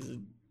made it is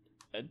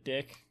a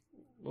dick,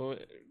 or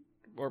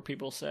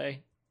people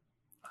say.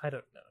 I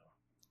don't know.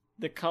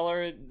 The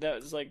color that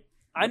was like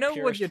I know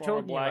what you're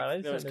talking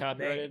about. That was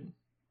copyrighted. Name.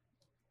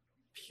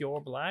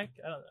 Pure black?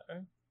 I don't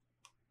know.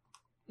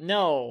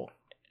 No.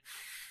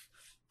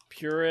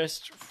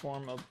 Purest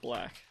form of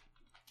black.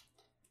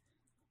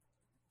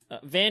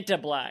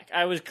 Vanta black.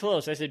 I was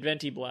close. I said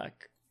Venti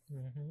black.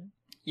 Mm-hmm.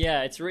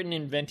 Yeah, it's written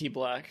in Venti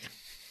black.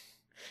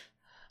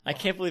 I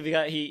can't believe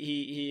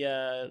he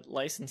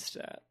licensed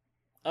that.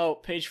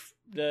 Oh,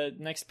 the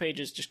next page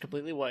is just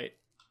completely white.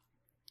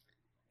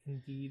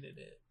 Indeed it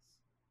is.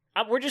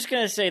 We're just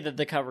going to say that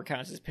the cover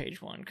counts as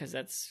page 1, because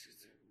that's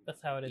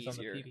how it is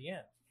easier. On the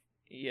PDF.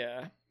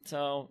 Yeah,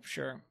 so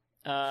sure.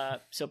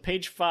 So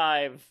page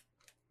 5,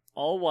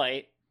 all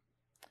white.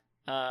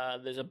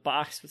 There's a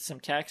box with some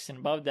text, and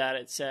above that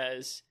it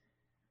says,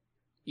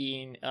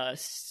 in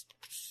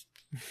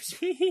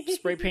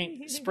spray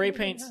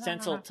paint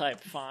stencil type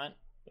font.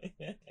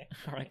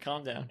 All right,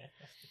 calm down.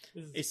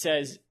 It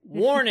says,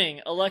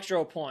 warning,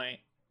 electro point.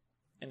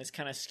 And it's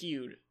kind of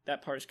skewed.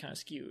 That part is kind of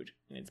skewed.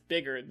 And it's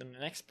bigger than the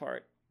next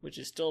part, which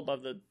is still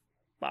above the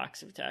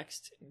box of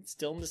text. And it's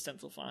still in the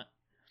stencil font.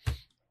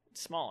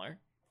 It's smaller.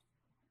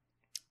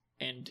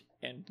 And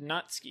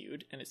not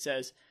skewed. And it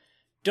says,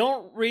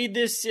 don't read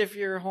this if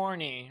you're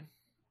horny.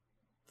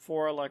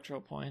 4 electro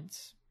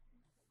points.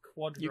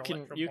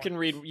 quadrilateral.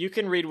 You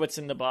can read what's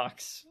in the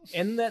box.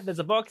 In that, there's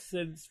a box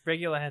that's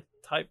regular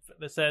type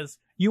that says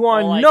you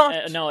are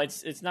not. No,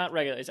 it's not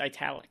regular. It's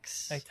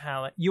italics.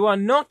 Italic. You are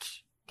not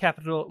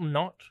capital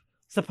not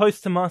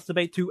supposed to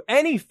masturbate to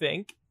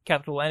anything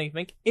capital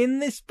anything in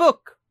this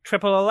book.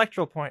 Triple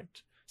electoral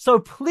point. So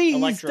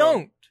please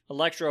don't.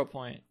 Electro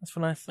point. That's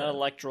what I said. Not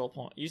electoral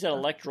point. You said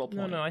electoral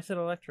point. No, I said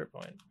electro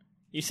point.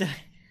 You said.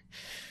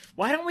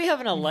 Why don't we have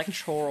an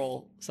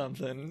electoral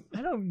something?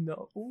 I don't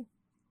know.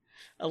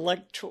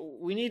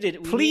 We need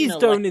it. Please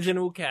don't is in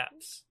all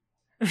caps.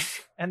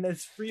 And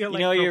there's free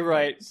electoral. You're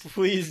right.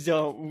 Please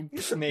don't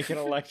make an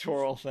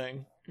electoral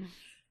thing.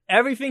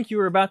 Everything you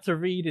are about to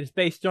read is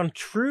based on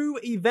true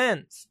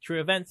events.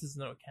 True events is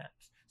in all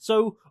caps.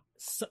 So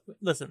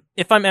listen,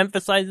 if I'm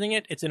emphasizing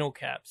it, it's in all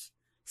caps.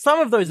 Some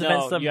of those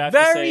events are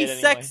very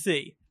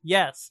sexy.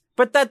 Yes.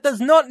 But that does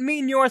not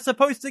mean you are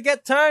supposed to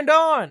get turned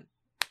on.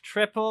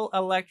 Triple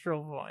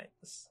electoral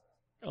points.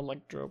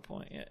 Electro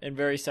point, yeah. And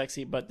very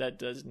sexy, but that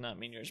does not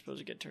mean you're supposed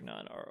to get turned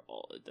on, or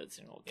that's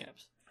in all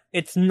caps.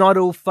 It's not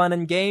all fun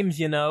and games,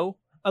 you know.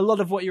 A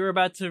lot of what you're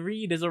about to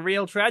read is a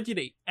real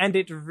tragedy, and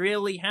it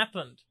really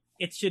happened.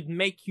 It should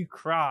make you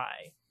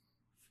cry.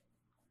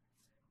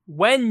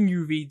 When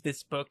you read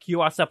this book, you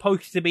are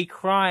supposed to be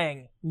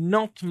crying,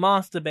 not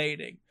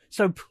masturbating.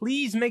 So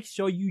please make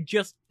sure you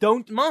just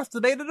don't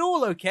masturbate at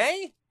all,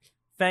 okay?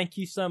 Thank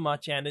you so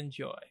much and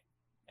enjoy.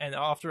 And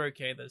after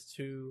okay, there's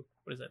two,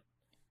 what is it?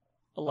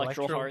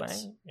 Electoral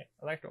hearts. Yeah,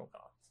 electoral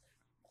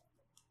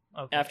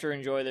hearts. Okay. After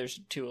enjoy, there's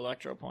 2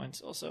 electro points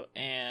also,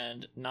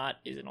 and not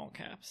is in all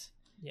caps.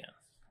 Yeah.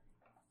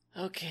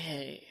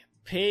 Okay,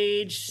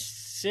 page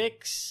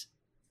 6.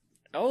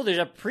 Oh, there's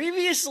a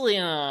previously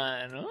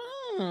on.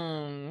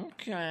 Oh,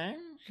 okay.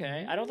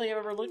 I don't think I've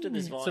ever looked at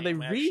this volume. So they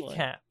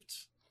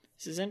recapped.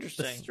 This is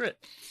interesting. The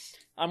strip.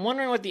 I'm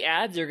wondering what the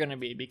ads are going to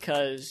be,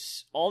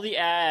 because all the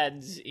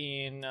ads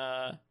in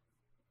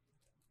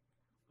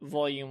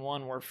Volume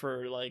 1 were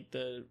for like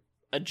the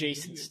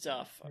adjacent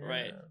stuff,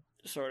 right?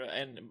 Sort of,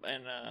 and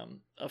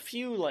a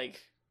few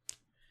like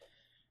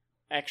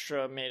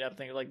extra made up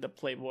things, like the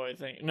Playboy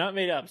thing. Not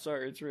made up,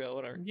 sorry, it's real.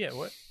 Whatever. Yeah,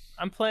 what?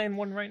 I'm playing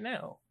one right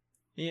now.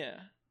 Yeah.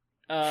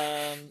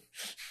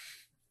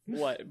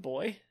 What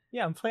boy?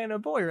 Yeah, I'm playing a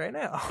boy right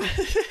now.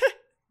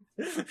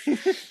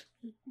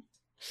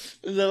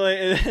 That's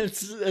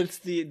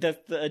the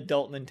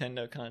adult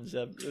Nintendo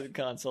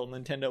console,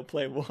 Nintendo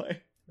Playboy.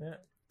 Yeah.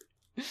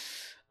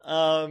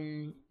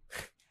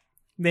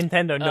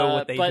 Nintendo know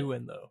what they're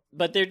doing though.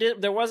 But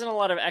there wasn't a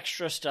lot of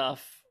extra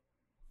stuff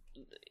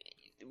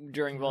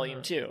during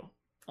Volume 2,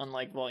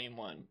 unlike Volume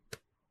 1.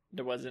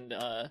 There wasn't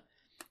a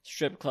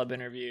strip club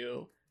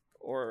interview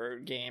or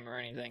game or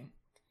anything.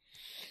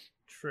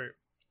 True.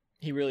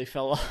 He really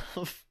fell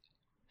off.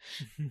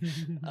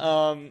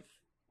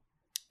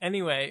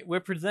 Anyway,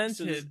 we're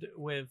presented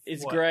with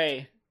it's what?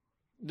 Gray.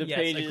 The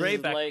page is gray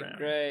light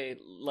gray,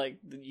 like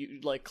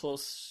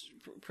close,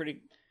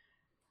 pretty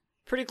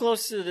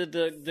close to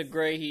the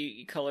gray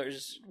he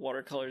colors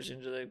watercolors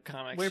into the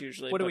comics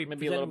usually. But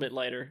maybe a little bit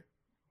lighter.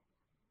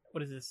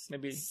 What is this?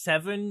 Maybe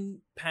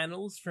 7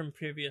 panels from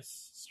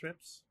previous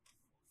strips.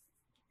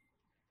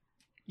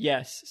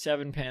 Yes,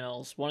 7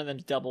 panels. One of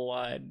them's double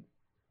wide.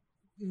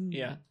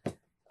 Yeah.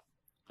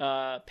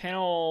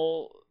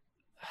 Panel.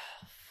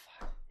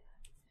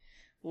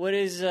 What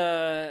is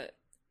Wait,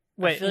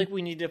 I feel like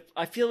we need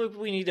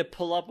to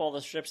pull up all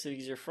the strips that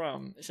these are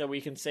from, so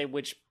we can say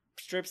which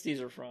strips these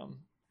are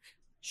from.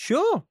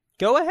 Sure,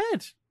 go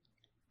ahead.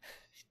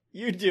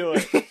 You do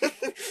it.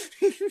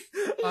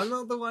 I'm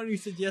not the one who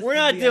suggested. We're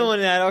not doing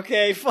that,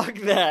 okay? Fuck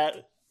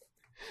that.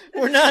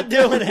 We're not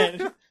doing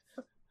it.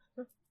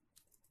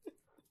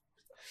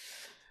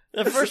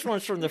 The first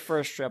one's from the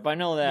first strip. I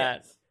know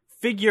that. Yes.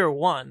 Figure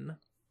 1.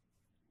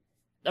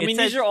 I mean,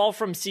 these are all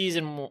from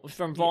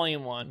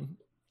Volume 1.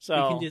 So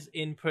you can just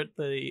input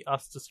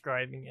us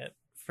describing it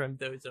from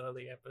those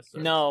early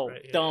episodes. No,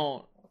 right,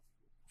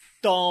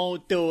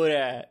 don't do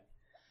that.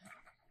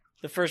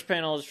 The first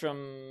panel is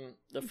from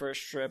the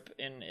first strip,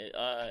 and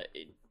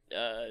it's.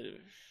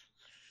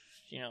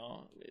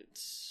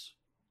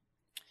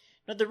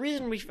 But the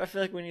reason I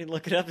feel like we need to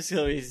look it up is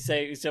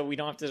so we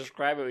don't have to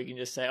describe it. We can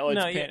just say, "Oh,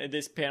 it's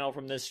this panel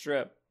from this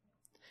strip."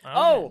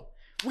 Oh,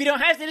 we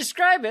don't have to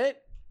describe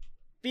it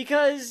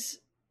because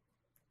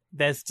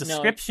there's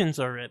descriptions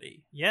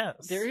already.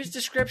 Yes, there is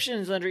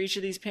descriptions under each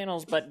of these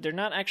panels, but they're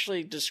not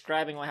actually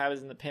describing what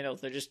happens in the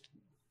panels. They're just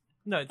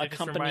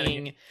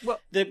accompanying. Well,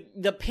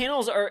 the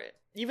panels are.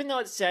 Even though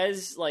it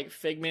says like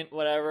Figment,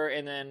 whatever,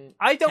 and then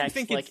I don't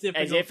think it's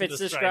as if it's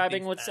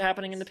describing what's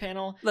happening in the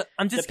panel. Look,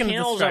 I'm just the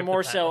panels are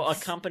more so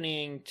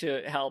accompanying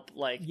to help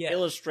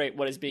illustrate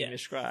what is being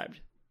described.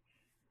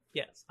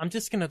 Yes, I'm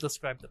just going to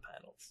describe the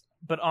panels,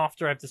 but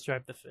after I've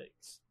described the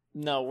figs.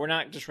 No, we're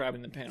not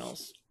describing the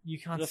panels. You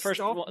can't. The first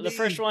one.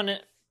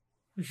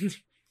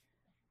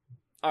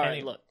 All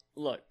right, look.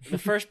 The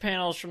first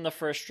panel is from the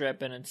first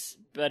strip, and it's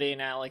Betty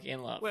and Alec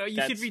in love. Well,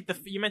 you should read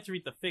you meant to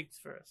read the figs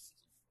first.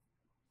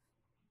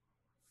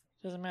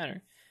 Doesn't matter.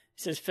 It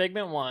says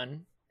Figment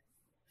 1,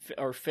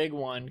 or Fig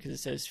 1, because it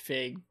says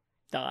Fig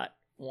dot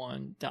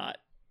 1 dot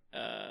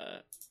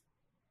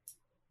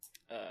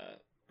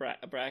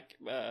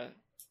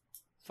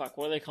fuck,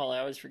 what do they call it? I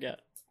always forget.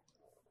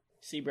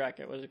 C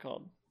bracket, what is it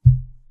called?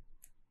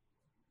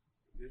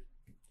 Yeah,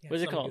 what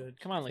is it called? Good.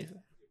 Come on, Lisa.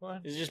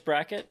 What? Is it just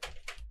bracket?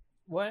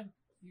 What?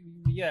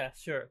 Yeah,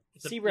 sure.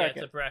 C bracket.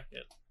 Yeah, it's a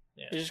bracket.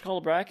 Yeah. Is it just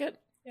called a bracket?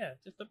 Yeah,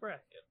 just a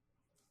bracket.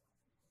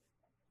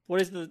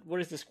 What is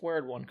the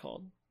squared one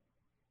called?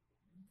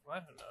 I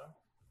don't know.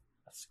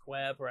 A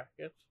square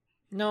bracket.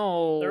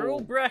 No. They're all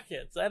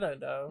brackets. I don't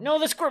know. No,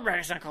 the square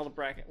bracket's not called a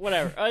bracket.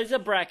 Whatever. It's a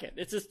bracket.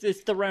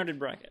 It's the rounded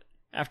bracket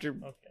after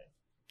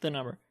the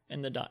number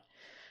and the dot.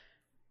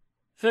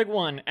 Fig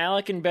 1.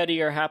 Alec and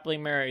Betty are happily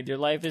married. Their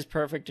life is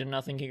perfect and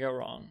nothing can go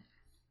wrong.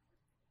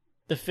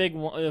 The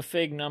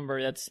fig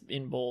number that's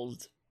in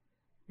bold,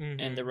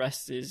 and the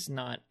rest is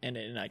not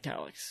in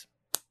italics.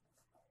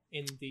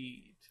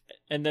 Indeed.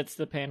 And that's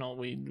the panel.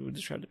 We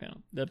described the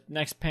panel. The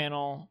next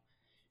panel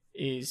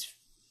is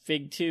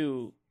Fig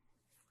 2.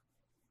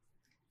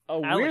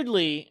 Oh, Alec.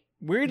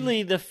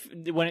 Weirdly,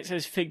 when it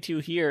says Fig 2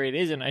 here, it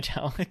is in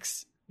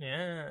italics.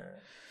 Yeah.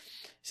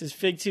 It says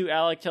Fig 2,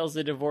 Alec tells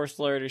the divorce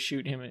lawyer to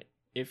shoot him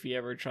if he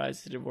ever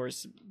tries to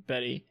divorce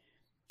Betty.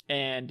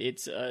 And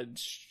it's a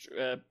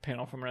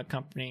panel from an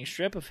accompanying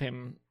strip of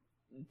him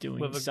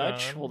doing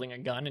such, holding a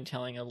gun and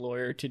telling a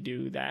lawyer to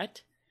do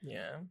that.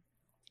 Yeah.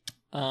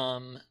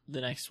 The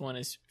next one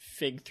is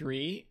Fig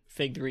 3.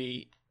 Fig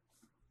 3,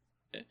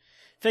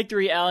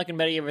 Alec and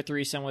Betty have a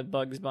threesome with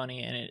Bugs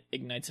Bunny, and it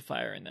ignites a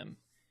fire in them.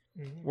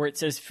 Mm-hmm. Where it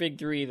says Fig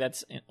 3,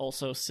 that's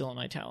also still in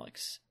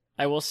italics.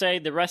 I will say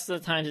the rest of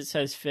the times it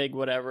says Fig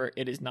whatever,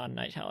 it is not in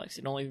italics.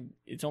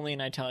 It's only in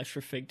italics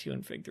for Fig 2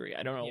 and Fig 3.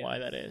 I don't know why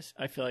that is.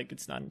 I feel like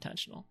it's not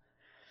intentional.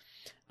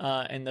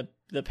 And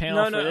the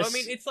panel for this... I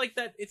mean, it's like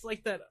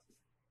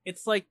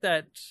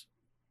that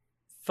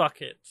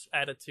fuck it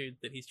attitude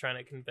that he's trying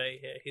to convey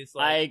here. He's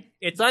like,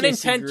 it's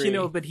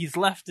unintentional, but he's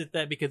left it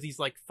there because he's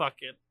like, fuck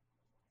it.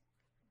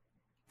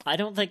 I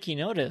don't think he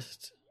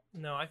noticed.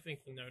 No, I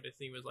think he noticed.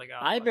 He was like, oh,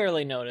 I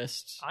barely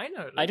noticed. I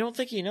noticed. I don't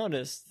think he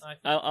noticed.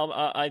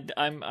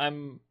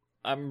 I'm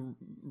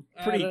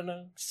pretty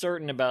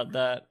certain about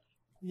that.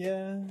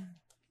 Yeah.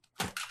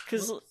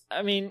 Because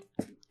I mean,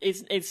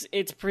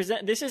 it's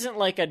present. This isn't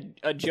like a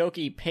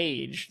jokey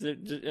page. Well,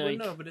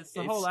 no, but it's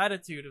the whole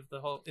attitude of the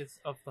whole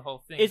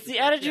thing. It's the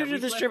attitude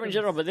of the strip in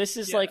general, but this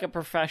is like a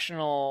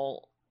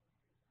professional.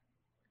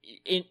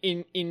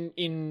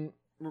 In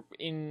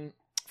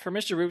for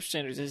Mr. Boop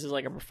standards, this is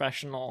like a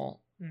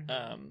professional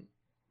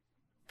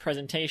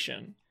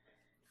presentation.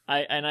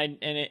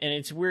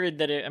 It's weird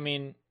that I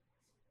mean,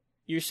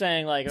 you're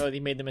saying like, oh, he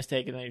made the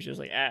mistake, and then he's just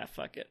like,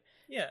 fuck it.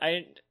 Yeah.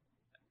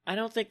 I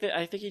don't think that.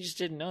 I think he just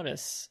didn't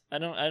notice. I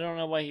don't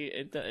know why he.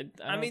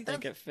 I don't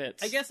think it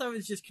fits. I guess I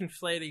was just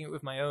conflating it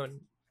with my own,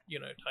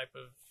 type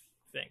of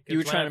thing. You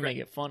were trying to make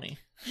it funny.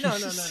 No.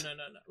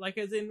 Like,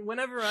 as in,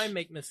 whenever I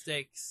make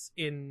mistakes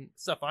in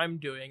stuff I'm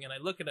doing, and I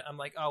look at it, I'm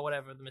like, oh,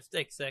 whatever, the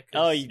mistake's there.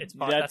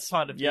 That's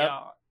part of the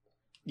art.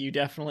 You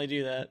definitely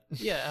do that.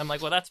 Yeah, I'm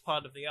like, well, that's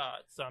part of the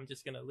art, so I'm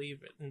just gonna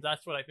leave it, and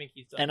that's what I think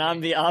he's done. And I'm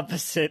the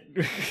opposite.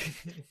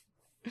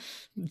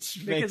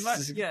 Which makes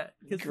us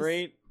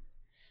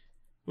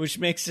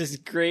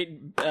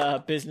great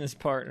business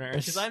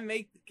partners. Because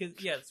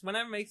when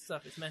I make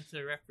stuff, it's meant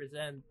to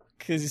represent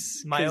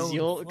because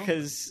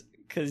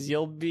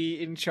you'll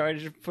be in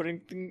charge of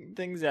putting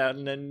things out,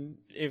 and then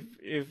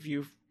if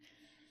you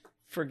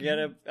forget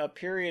a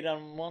period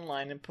on one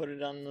line and put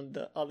it on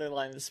the other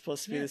line that's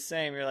supposed to be the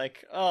same, you're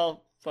like, oh,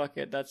 fuck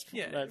it, that's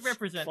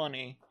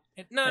funny.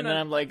 No,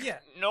 I'm like,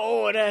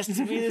 no, it has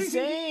to be the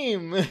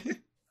same.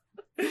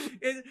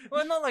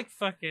 Well, not like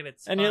fuck it,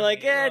 it's and funny. You're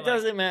like, it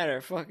doesn't matter,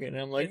 fuck it. And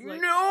I'm like,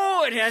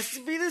 no, it has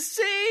to be the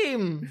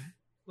same.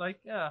 Like,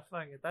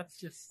 fuck it,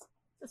 that's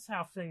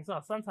how things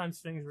are. Sometimes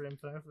things are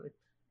imperfect.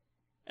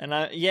 And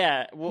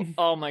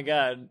oh my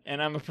god,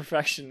 and I'm a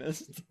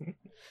perfectionist.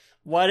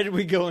 Why did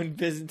we go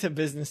into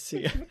business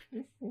together?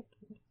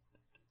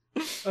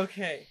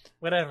 Okay,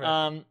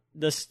 whatever.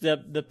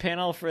 The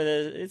panel for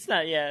it's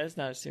not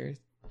a series.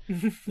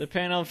 The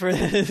panel for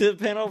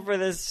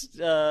this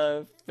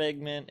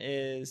figment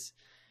is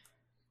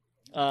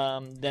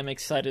them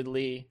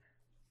excitedly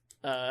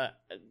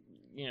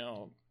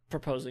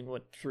proposing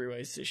what 3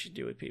 ways they should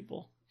do with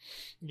people.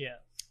 Yeah.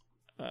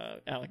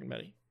 Alec and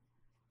Betty.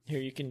 Here,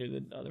 you can do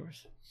the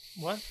others.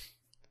 What?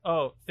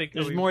 Oh,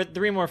 there's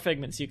 3 more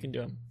figments you can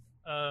do them.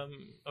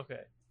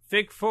 Okay.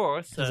 Fig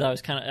 4 says, I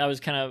was kind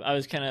of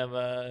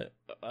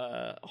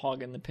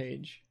hogging the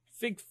page.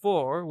 Fig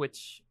 4,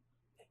 which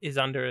is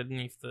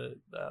underneath the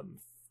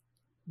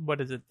what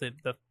is it?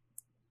 The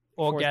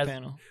orgasm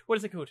panel. What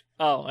is it called?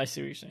 Oh, I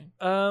see what you're saying.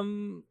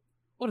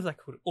 What is that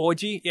called?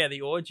 Orgy? Yeah,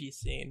 the orgy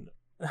scene.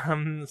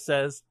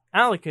 Says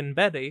Alec and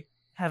Betty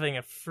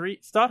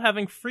start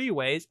having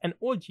freeways and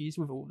orgies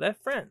with all their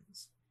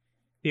friends.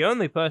 The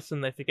only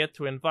person they forget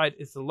to invite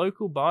is the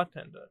local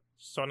bartender,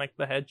 Sonic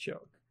the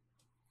Hedgehog.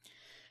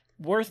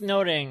 Worth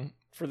noting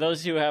For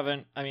those who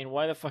haven't, I mean,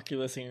 why the fuck are you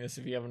listening to this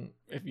if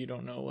you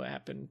don't know what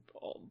happened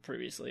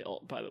previously?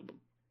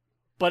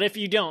 But if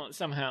you don't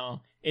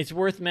somehow, it's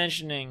worth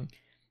mentioning.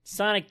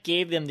 Sonic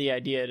gave them the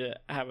idea to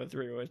have a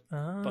 3 with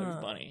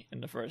Bugs Bunny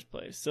in the first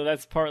place, so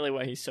that's partly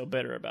why he's so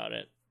bitter about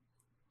it.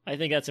 I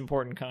think that's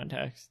important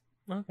context.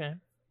 Okay.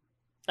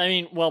 I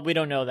mean, well, we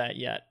don't know that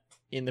yet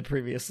in the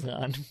previous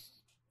one.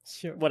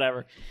 Sure.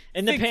 Whatever.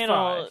 In the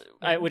panel,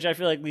 which I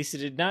feel like Lisa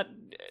did not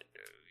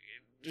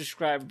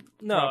describe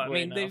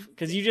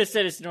because you just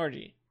said it's an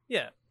orgy.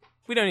 Yeah.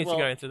 We don't need to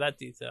go into that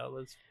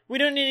detail. We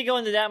don't need to go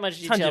into that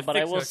much detail, but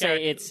I will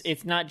say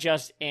it's not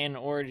just an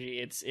orgy.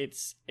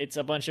 It's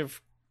a bunch of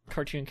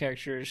cartoon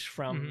characters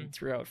from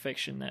throughout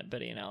fiction that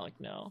Betty and Alec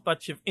know.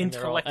 Bunch of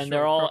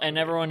intellectual and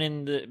everyone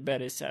in the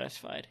bed is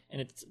satisfied.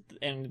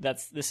 And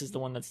this is the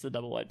one that's the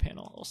double wide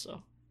panel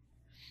also.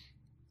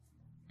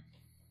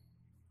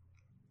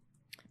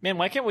 Man,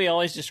 why can't we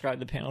always describe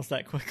the panels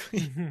that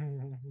quickly?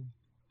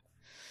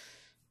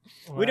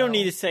 We don't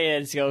need to say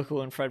it's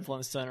Goku and Fred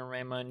Flintstone and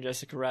Rayma and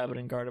Jessica Rabbit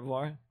and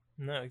Gardevoir.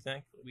 No,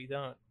 exactly. We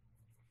don't.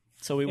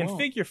 So we won't. In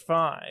Figure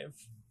 5,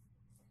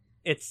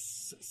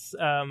 it's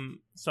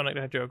Sonic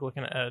the Hedgehog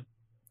looking at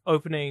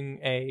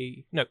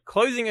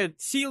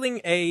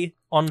sealing a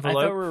envelope. I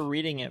thought we were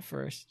reading it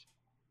first.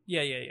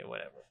 Yeah,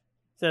 whatever.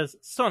 It says,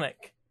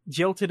 Sonic,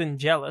 jilted and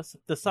jealous,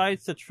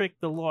 decides to trick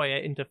the lawyer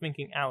into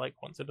thinking Alec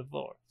wants a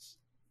divorce.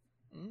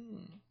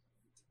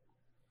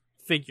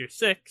 Figure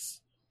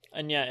 6.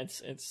 And yeah,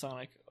 it's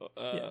Sonic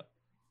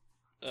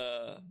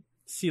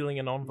sealing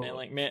an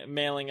envelope.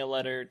 Mailing a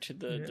letter to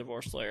the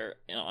divorce lawyer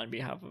on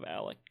behalf of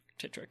Alec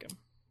to trick him.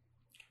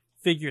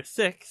 Figure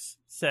 6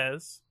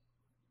 says,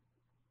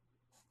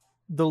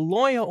 the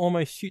lawyer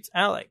almost shoots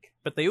Alec,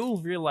 but they all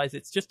realize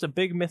it's just a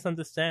big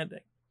misunderstanding.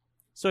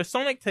 So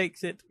Sonic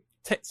takes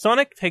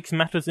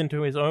matters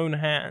into his own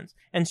hands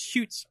and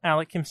shoots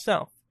Alec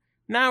himself.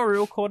 Now we're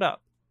all caught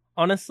up.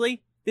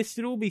 Honestly, this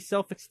should all be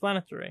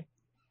self-explanatory.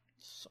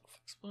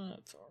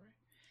 Self-explanatory.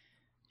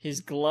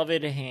 His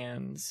gloved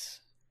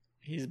hands.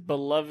 His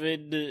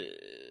beloved...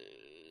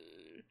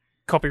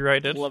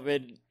 Copyrighted.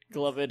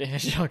 Gloved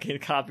hedgehog,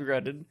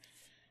 copyrighted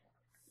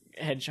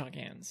hedgehog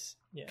hands.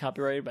 Yeah.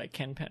 Copyrighted by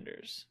Ken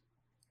Penders.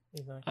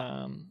 Exactly.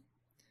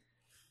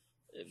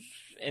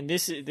 And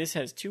this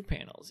has 2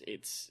 panels.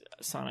 It's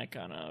Sonic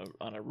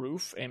on a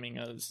roof aiming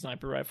a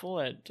sniper rifle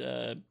at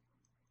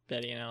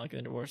Betty and Alec in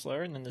the divorce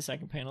lawyer, and then the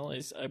second panel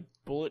is a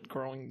bullet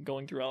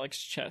going through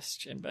Alec's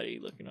chest and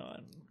Betty looking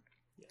on,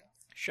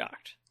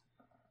 shocked.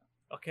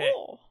 Okay.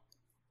 Oh.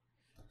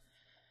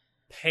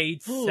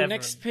 Page 7.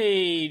 Next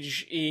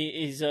page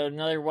is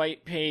another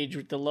white page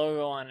with the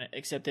logo on it,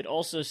 except it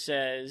also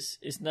says,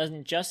 it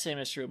doesn't just say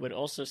Mr. but it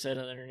also said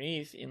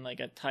underneath in like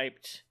a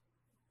typed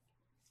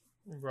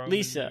Roman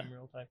Lisa.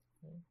 Type.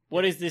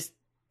 What is this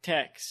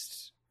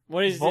text?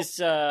 What is this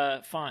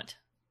font?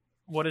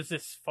 What is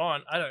this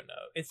font? I don't know.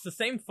 It's the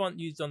same font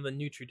used on the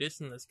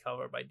Nutridicionalist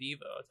cover by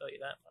Devo, I'll tell you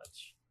that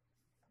much.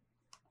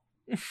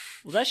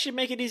 Well, that should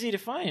make it easy to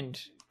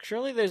find.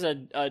 Surely there's a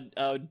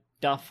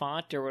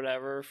DaFont or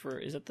whatever for...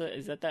 Is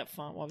that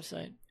font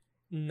website?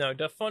 No,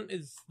 DaFont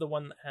is the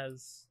one that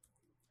has,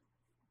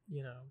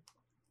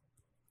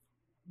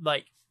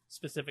 like,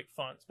 specific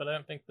fonts, but I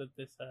don't think that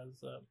this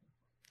has...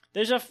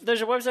 There's a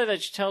website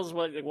that tells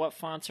what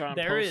fonts are on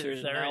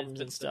posters and albums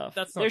and stuff.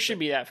 There should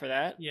be that for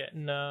that. Yeah,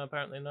 no,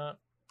 apparently not.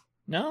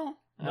 No?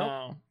 Nope.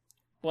 Oh.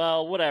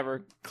 Well,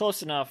 whatever.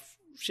 Close enough.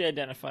 She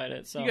identified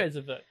it. So you guys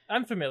have the...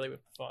 I'm familiar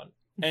with the font.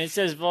 And it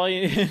says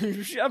volume...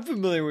 I'm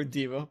familiar with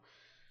Devo.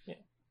 Yeah.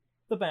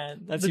 The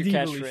band. That's the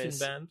your Devolution catchphrase.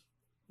 Band.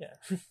 Yeah.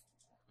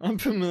 I'm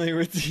familiar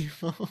with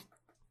Devo.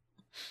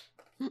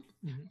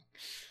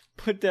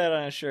 Put that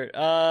on a shirt.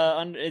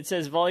 It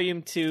says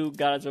Volume 2,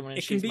 God's Woman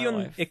and She's My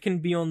Wife. It can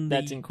be on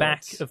the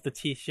back of the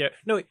t-shirt.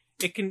 No,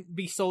 it can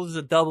be sold as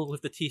a double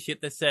with the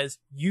t-shirt that says,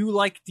 You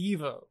Like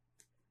Devo.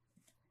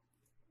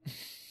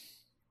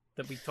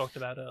 That we talked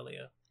about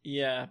earlier.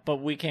 Yeah,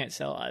 but we can't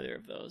sell either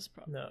of those,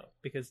 probably. No,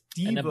 because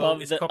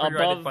Devo is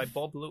copyrighted by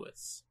Bob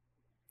Lewis.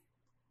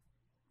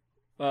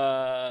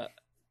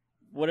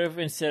 What if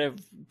instead of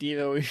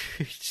Devo, we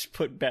just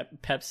put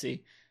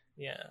Pepsi?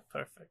 Yeah,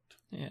 perfect.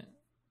 Yeah.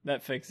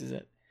 That fixes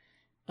it.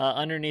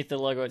 Underneath the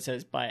logo, it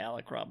says by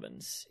Alec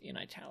Robbins in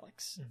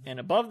italics. Mm-hmm. And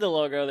above the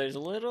logo, there's a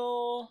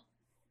little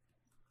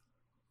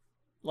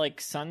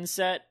like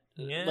sunset.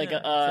 Yeah. Like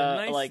it's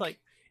a nice,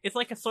 it's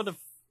like a sort of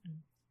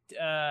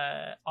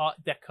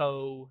Art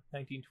Deco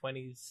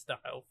 1920s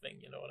style thing,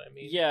 you know what I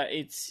mean? Yeah,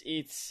 it's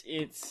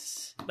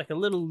like a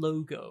little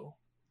logo.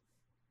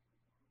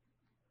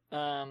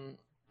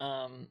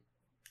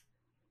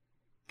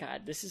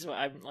 God, this is what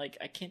I'm like.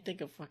 I can't think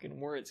of fucking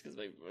words because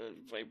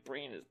my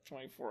brain is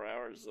 24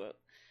 hours. What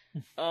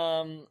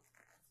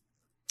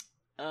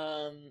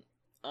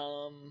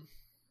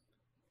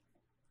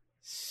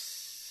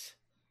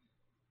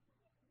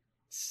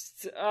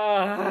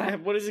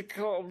is it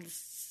called?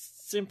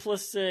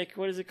 Simplistic.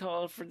 What is it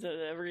called for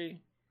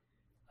every?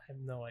 I have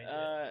no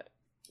idea.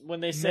 When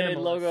they say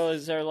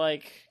logos are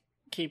like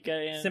keep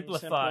getting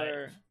simplified.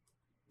 Simpler.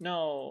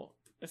 No.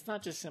 It's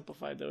not just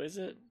simplified though, is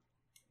it?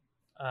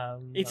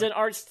 It's an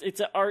art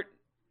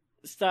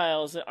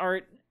style. It's an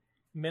art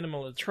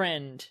minimalism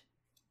trend.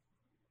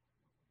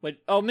 What?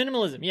 Oh,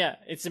 minimalism. Yeah,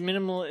 it's a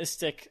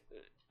minimalistic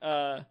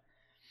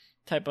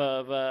type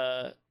of.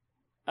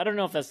 I don't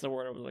know if that's the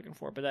word I was looking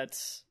for, but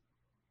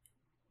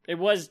it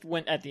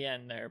went at the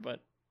end there,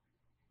 but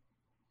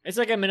it's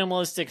like a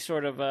minimalistic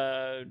sort of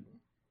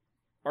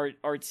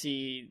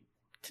artsy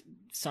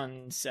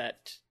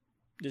sunset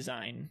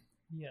design.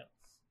 Yes.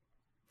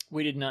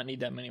 We did not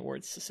need that many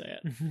words to say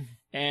it.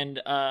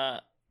 And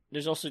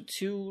there's also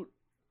two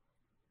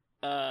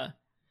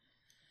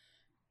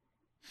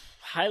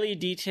highly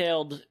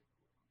detailed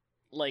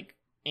like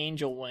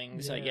angel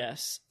wings, I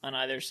guess, on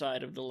either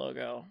side of the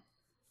logo.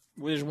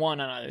 There's one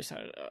on either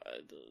side of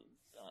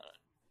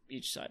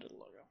each side of the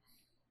logo.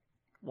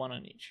 One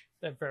on each.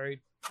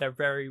 They're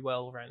very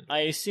well rendered.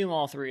 I assume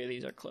all three of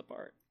these are clip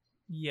art.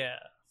 Yes.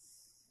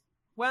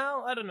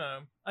 Well, I don't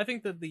know. I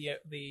think that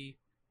the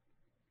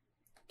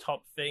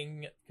top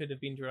thing could have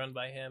been drawn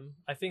by him.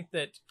 I think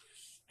that,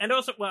 and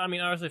also, well, I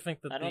mean, I also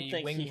think that I don't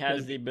think he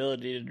has the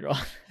ability to draw.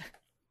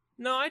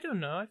 No, I don't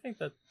know. I think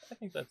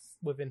that's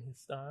within his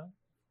style,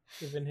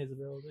 within his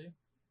ability.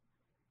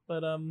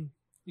 But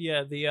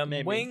yeah,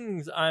 the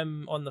wings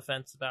I'm on the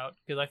fence about,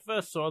 because I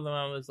first saw them,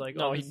 I was like,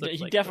 no, he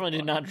definitely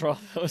did not draw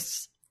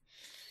those.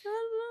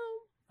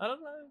 I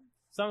don't know.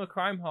 Summer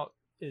Crime Hawk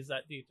is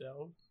that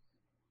detailed.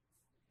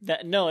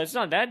 No, it's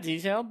not that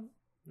detailed.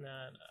 No,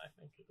 I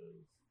think it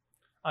is.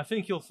 I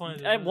think you'll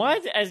find it.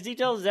 What? As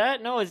detailed as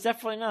that? No, it's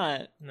definitely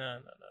not. No.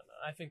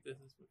 I think this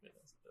is within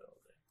his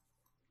ability.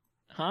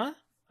 Huh?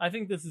 I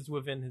think this is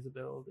within his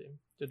ability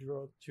to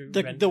draw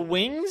the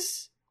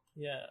wings.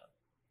 Yeah.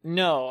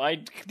 No,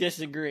 I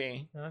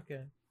disagree.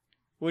 Okay.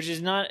 Which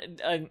is not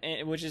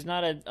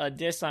a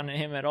diss on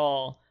him at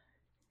all.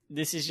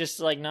 This is just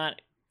like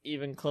not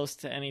even close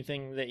to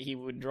anything that he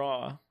would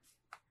draw.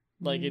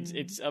 Like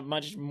it's a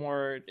much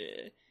more,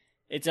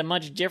 it's a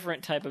much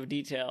different type of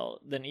detail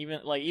than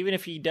even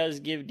if he does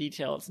give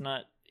detail, it's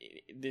not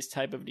this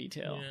type of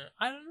detail. Yeah,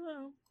 I don't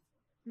know.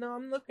 No,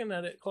 I'm looking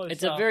at it close.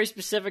 It's a very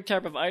specific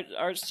type of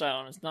art style,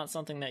 and it's not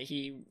something that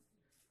he.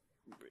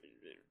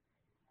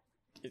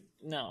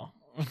 No,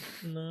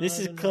 this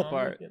is clip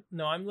art.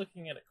 I'm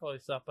looking at it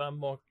close up. I'm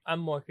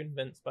more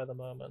convinced by the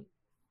moment.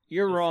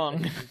 You're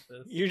wrong.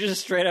 You're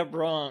just straight up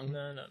wrong.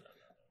 No.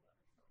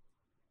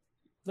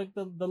 Look,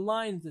 the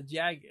lines are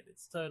jagged.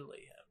 It's totally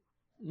him.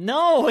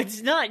 No,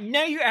 it's not.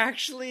 No, you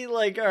actually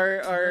are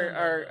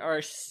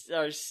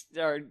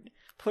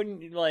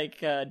putting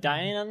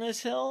dying on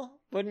this hill.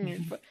 Wouldn't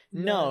you?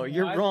 No,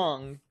 you're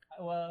wrong.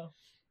 Well,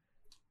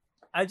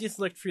 I just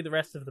looked through the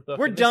rest of the book.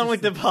 We're done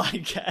with the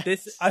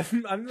podcast.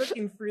 I'm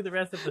looking through the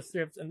rest of the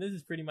strips, and this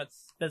is pretty much.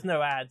 There's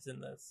no ads in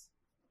this.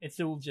 It's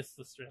all just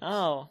the strips.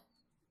 Oh,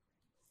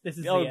 this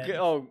is.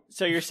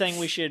 So you're saying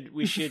we should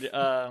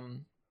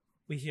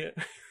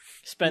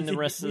spend the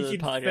rest of the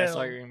podcast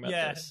arguing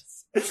about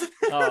this?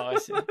 Oh, I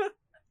see.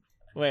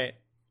 Wait,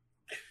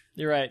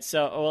 you're right.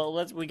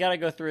 So, we got to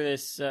go through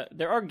this.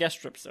 There are guest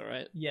strips, though,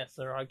 right? Yes,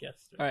 there are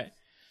guest strips. All right.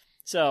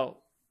 So,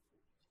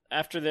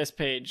 after this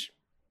page,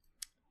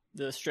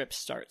 the strips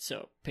start.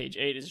 So, page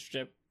 8 is a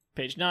strip.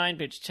 Page 9,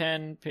 page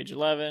 10, page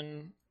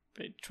 11,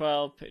 page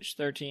 12, page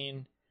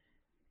 13.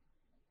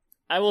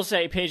 I will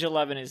say page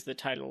 11 is the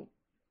title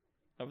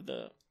of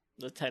the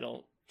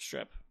title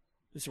strip.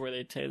 This is where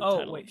they take the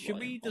title. Oh, wait. Should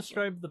we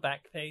describe the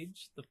back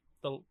page?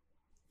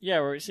 Yeah,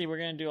 we're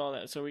going to do all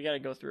that. So we got to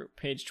go through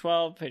page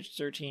 12, page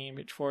 13,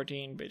 page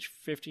 14, page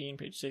 15,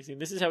 page 16.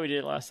 This is how we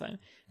did it last time.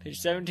 Page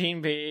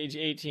 17, page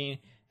 18,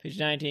 page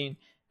 19,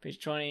 page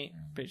 20,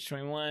 page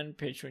 21,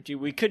 page 22.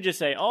 We could just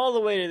say all the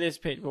way to this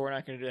page, but we're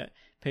not going to do that.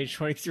 Page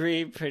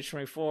 23, page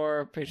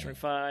 24, page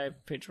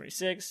 25, page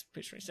 26,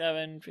 page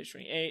 27, page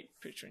 28,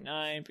 page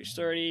 29, page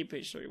 30,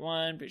 page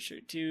 31, page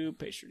 32,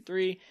 page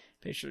 33,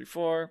 page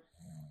 34,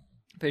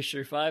 page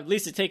 35.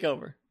 Lisa, take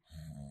over.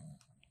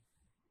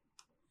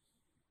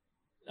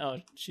 Oh,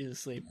 she's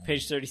asleep.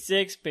 Page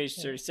 36, page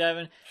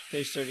 37,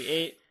 page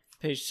 38,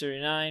 page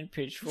 39,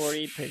 page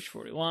 40, page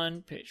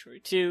 41, page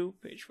 42,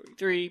 page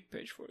 43,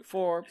 page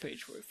 44,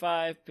 page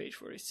 45, page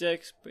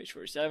 46, page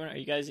 47. Are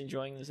you guys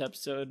enjoying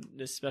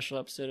this special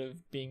episode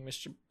of Being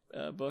Mr.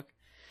 Book?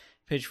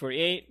 Page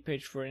 48,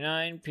 page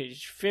 49,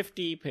 page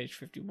 50, page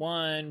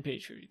 51,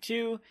 page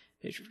 52,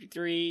 page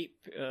 53,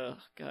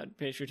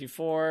 page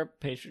 54,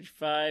 page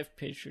 55,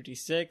 page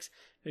 56,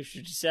 page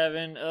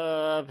 57,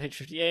 page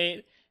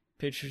 58,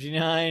 page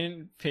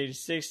 59, page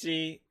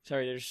 60.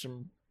 Sorry, there's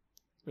some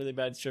really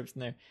bad strips in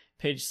there.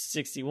 Page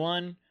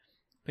 61,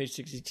 page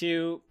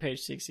 62, page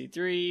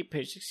 63,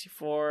 page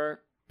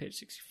 64, page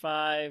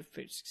 65,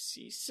 page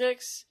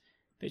 66,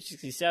 page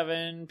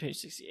 67, page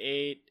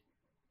 68,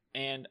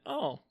 and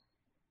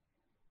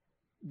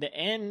the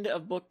end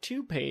of book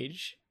 2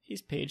 page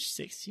is page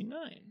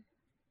 69.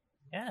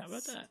 Yes, how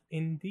about that?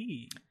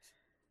 Indeed.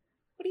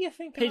 What do you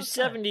think? Page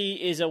 70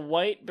 is a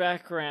white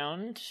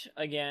background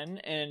again,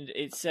 and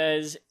it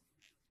says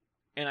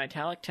in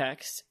italic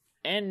text,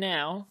 "And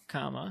now,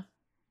 comma,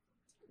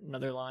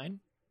 another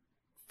line,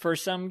 For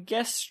some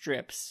guest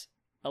strips,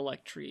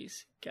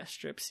 Electries. Guest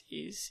strips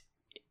is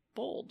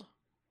bold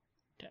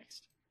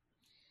text.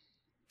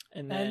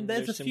 And then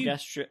there's some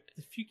guest strips.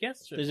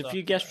 There's a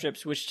few guest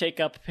strips which take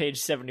up page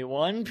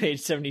 71,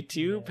 page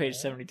 72, page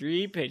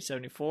 73, page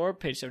 74,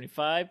 page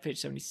 75, page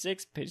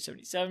 76, page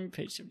 77,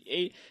 page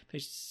 78,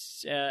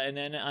 and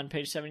then on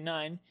page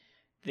 79,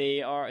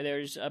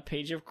 there's a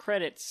page of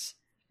credits.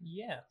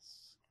 Yes.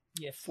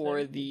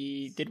 For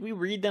the, did we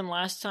read them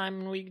last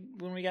time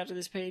when we got to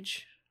this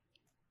page?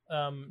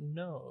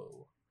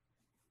 No.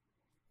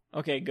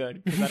 Okay,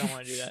 good. Because I don't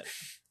want to do that.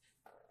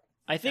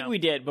 I think we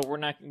did, but we're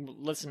not.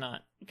 Let's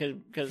not,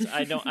 because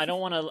I don't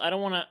want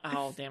to.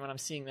 Oh damn it! I'm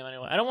seeing them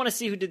anyway. I don't want to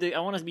see who did I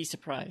want to be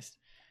surprised.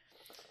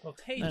 Well,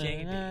 page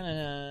 80.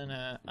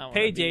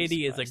 Page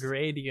 80 is a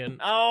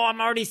gradient. Oh,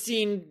 I'm already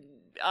seeing.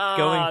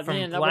 Going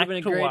from black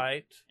to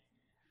white.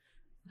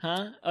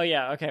 Huh? Oh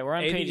yeah. Okay, we're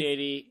on page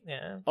 80.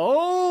 Yeah.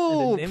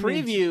 Oh,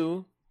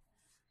 preview.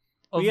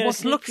 Of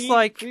what looks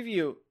like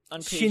preview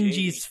on page Shinji's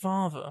 80.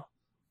 father.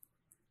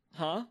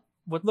 Huh?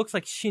 What looks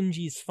like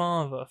Shinji's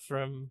father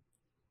from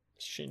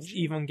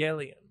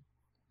Evangelion.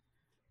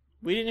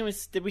 We didn't even.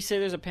 Did we say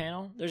there's a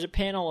panel? There's a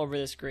panel over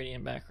this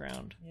gradient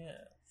background.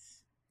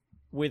 Yes.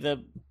 With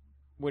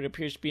what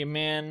appears to be a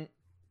man.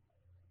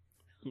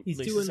 He's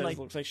doing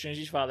looks like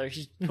Shinji's father.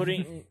 He's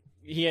putting.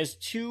 He has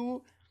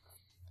two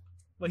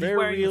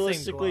very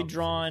realistically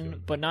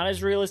drawn, but not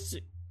as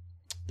realistic.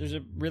 There's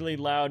a really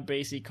loud,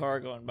 bassy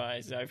car going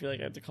by, so I feel like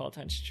I have to call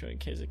attention to it in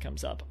case it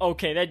comes up.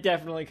 Okay, that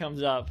definitely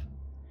comes up.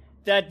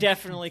 That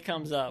definitely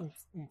comes up.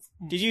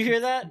 Did you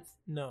hear that?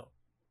 No.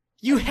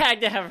 You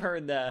had to have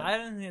heard that. I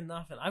didn't hear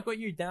nothing. I've got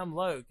you down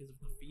low because of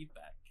the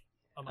feedback.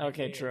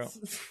 Okay, ears. True.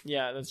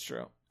 Yeah, that's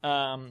true.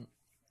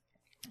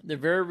 They're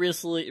very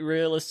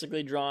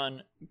realistically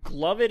drawn,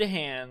 gloved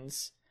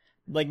hands,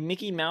 like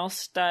Mickey Mouse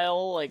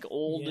style, like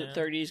old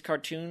 30s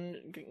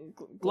cartoon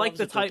gloves, like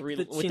the type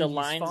with the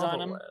lines on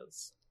them.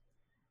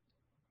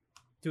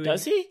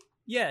 Does he?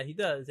 Yeah, he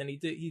does, and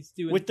he's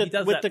doing with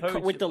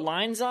the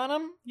lines on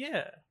them.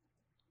 Yeah.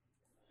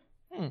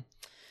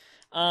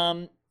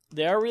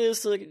 They are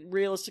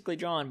realistically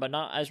drawn, but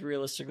not as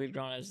realistically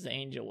drawn as the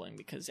Angel Wing,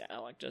 because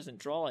Alec doesn't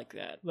draw like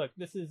that. Look,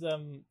 this is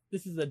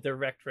a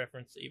direct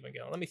reference to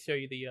Evangelion. Let me show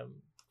you the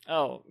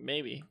Oh,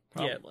 maybe,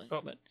 probably,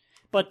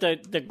 but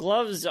the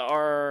gloves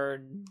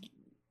are.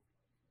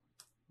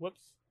 Whoops.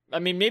 I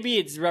mean, maybe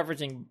it's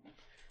referencing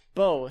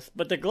both,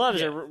 but the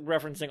gloves are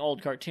referencing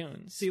old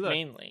cartoons. See, look.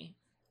 Mainly.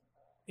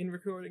 In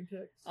recording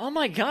text. Oh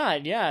my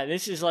god, yeah,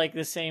 this is like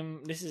the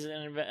same. This is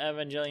an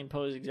Evangelion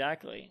pose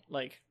exactly.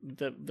 Like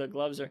the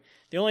gloves are.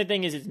 The only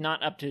thing is it's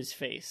not up to his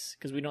face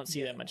because we don't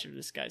see that much of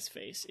this guy's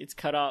face. It's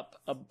cut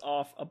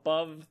off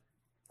above,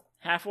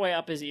 halfway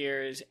up his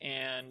ears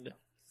and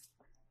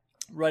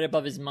right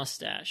above his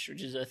mustache,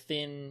 which is a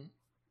thin,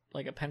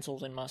 like a pencil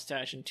thin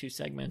mustache in two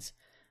segments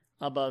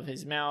above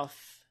his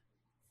mouth,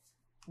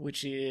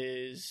 which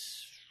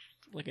is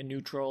like a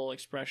neutral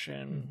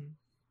expression. Mm-hmm.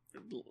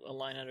 A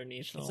line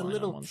underneath, it's a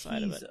little on one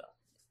side of it.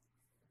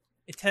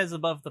 It says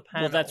above the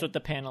panel. Well, that's what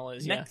the panel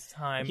is. Next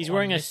time, he's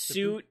wearing a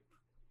suit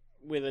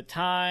with a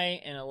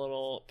tie and a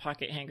little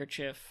pocket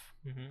handkerchief.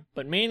 Mm-hmm.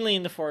 But mainly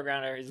in the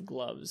foreground are his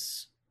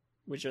gloves,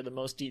 which are the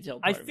most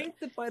detailed part. I think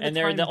that by the and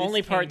they're they're the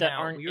only part that out,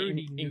 aren't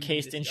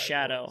encased in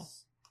shadow.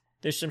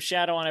 There's some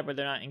shadow on it, but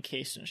they're not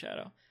encased in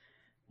shadow.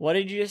 What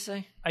did you just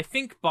say? I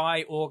think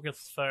by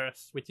August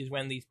 1st, which is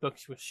when these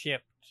books were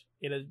shipped,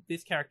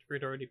 this character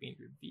had already been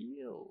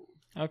revealed.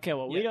 Okay,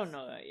 well, we don't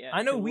know that yet.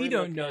 I know we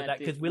don't know that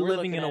because we're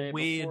living in a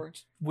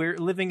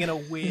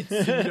weird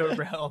pseudo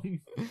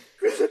realm.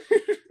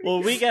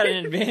 Well, we got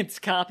an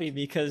advanced copy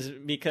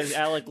because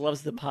Alec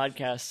loves the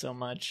podcast so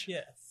much.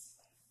 Yes.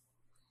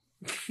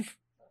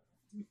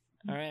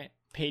 All right,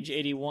 page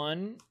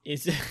 81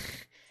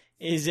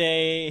 is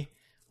a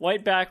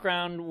white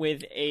background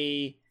with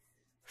a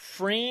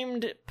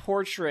framed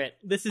portrait.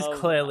 This is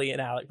clearly in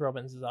Alec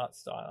Robbins' art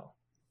style.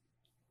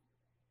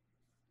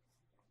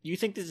 You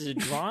think this is a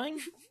drawing?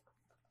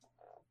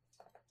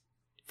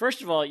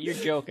 First of all, you're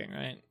joking,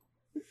 right?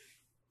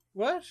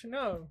 What?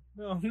 No,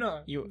 I'm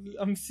not.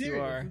 I'm serious.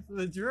 You are. This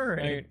is a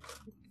drawing.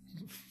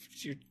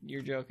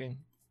 You're joking.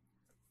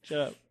 Shut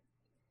up.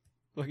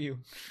 Fuck you.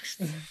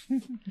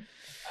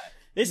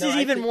 This is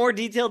even more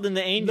detailed than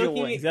the Angel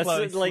Wings. That's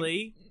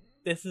closely,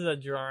 this is a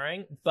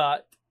drawing,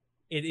 but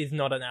it is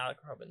not an Alec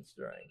Robbins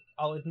drawing.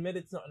 I'll admit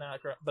it's not an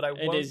Alec Robbins, but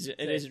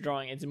it is a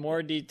drawing. It's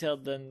more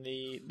detailed than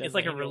the. It's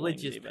like a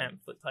religious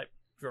pamphlet type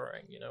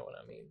drawing. You know what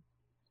I mean?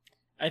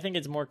 I think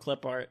it's more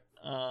clip art,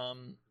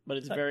 but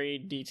it's very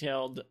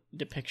detailed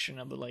depiction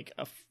of like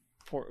a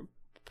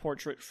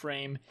portrait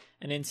frame,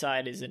 and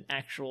inside is an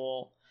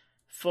actual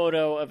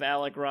photo of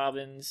Alec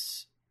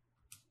Robbins,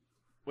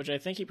 which I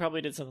think he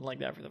probably did something like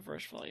that for the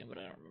first volume, but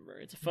I don't remember.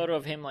 It's a photo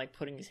of him like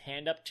putting his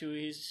hand up to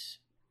his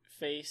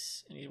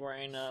face, and he's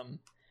wearing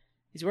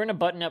a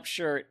button-up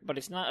shirt, but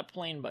it's not a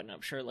plain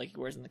button-up shirt like he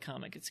wears in the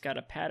comic. It's got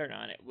a pattern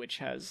on it, which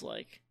has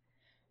like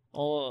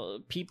all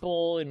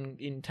people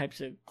in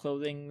types of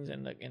clothing,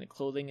 and the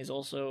clothing is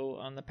also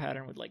on the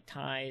pattern with like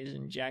ties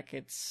and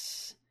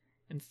jackets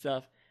and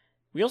stuff.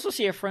 We also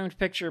see a framed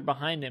picture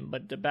behind him,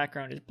 but the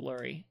background is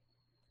blurry.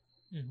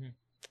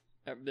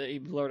 He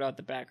blurred out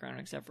the background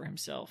except for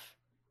himself,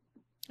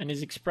 and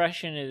his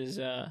expression is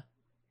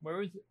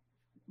where is it?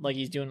 Like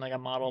he's doing like a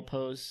model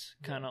pose,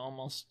 kind of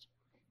almost.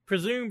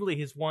 Presumably,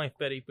 his wife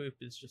Betty Boop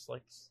is just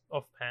like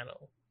off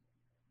panel,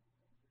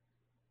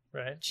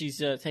 right?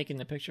 She's taking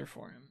the picture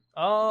for him.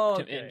 Oh,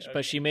 okay,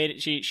 but she made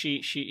it.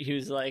 He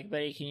was like,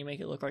 Betty, can you make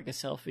it look like a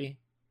selfie?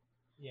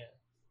 Yeah,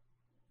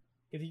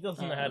 because he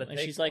doesn't know how to. And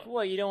she's like,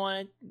 "Well, you don't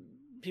want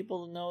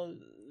people to know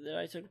that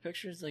I took a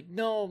picture." It's like,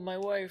 "No, my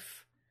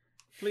wife,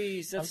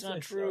 please, that's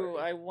not true.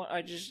 Sorry.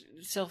 I just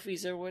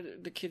selfies are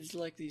what the kids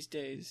like these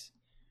days."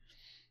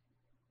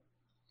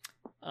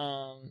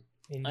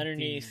 Indeed.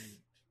 Underneath.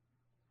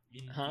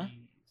 Indeed.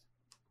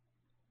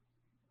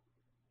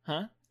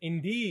 Huh?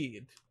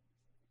 Indeed.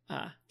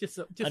 Just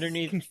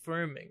underneath,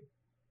 confirming.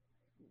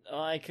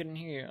 Oh, I couldn't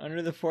hear.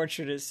 Under the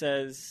portrait, it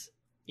says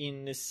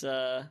in this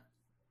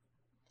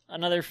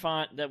another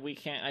font that we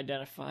can't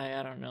identify.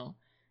 I don't know.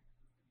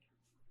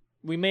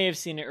 We may have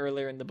seen it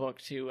earlier in the book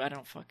too. I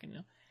don't fucking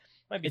know.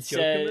 Might be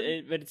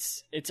Jokerman, but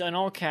it's in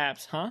all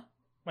caps, huh?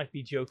 Might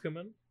be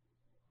Jokerman.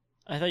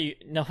 I thought you.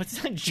 No,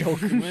 it's not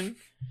Jokerman.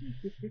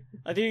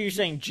 I think you're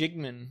saying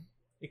Jigman.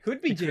 It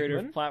could be the creator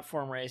Jigman. of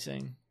platform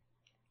racing.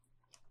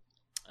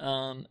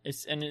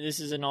 This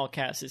is in all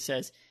caps. It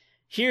says,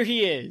 "Here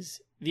he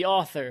is, the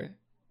author,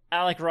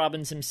 Alec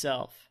Robbins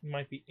himself." It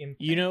might be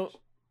Impact. You know,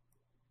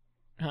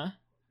 huh?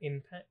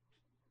 Impact.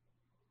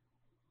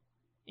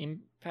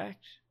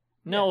 Impact?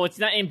 No, It's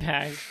not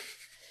Impact.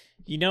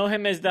 You know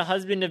him as the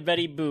husband of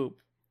Betty Boop.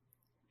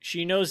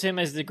 She knows him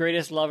as the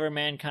greatest lover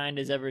mankind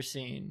has ever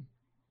seen.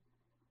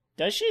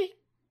 Does she?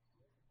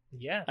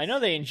 Yes. I know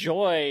they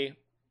enjoy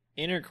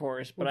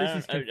intercourse, but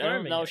well, I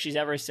don't know if she's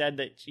ever said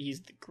that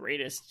he's the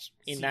greatest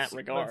in that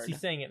regard. Well, she's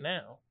saying it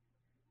now.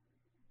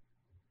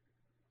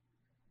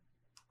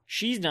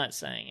 She's not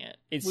saying it.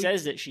 It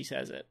says that she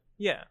says it.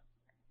 Yeah.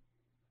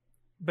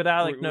 But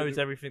Alec knows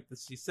everything that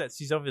she says.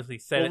 She's obviously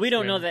said it. Well, we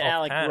don't know that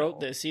Alec wrote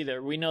this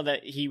either. We know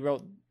that he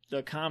wrote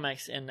the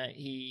comics and that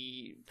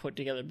he put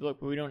together the book,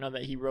 but we don't know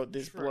that he wrote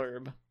this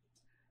blurb.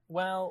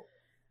 Well,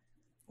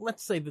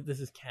 let's say that this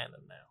is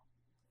canon now.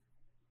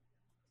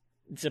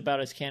 It's about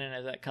as canon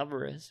as that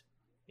cover is.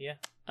 Yeah.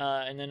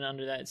 And then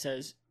under that it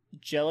says,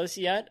 "Jealous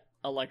yet?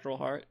 Electral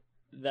Heart.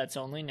 That's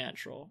only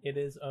natural." It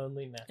is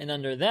only natural. And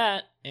under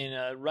that, in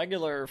a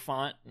regular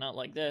font, not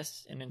like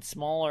this, and in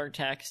smaller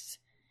text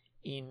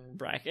in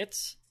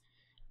brackets,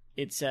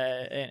 it's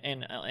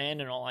and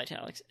in all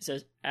italics, it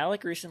says,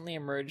 "Alec recently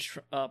emerged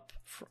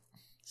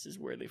this is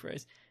weirdly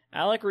phrased.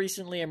 Alec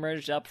recently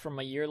emerged up from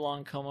a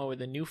year-long coma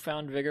with a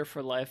newfound vigor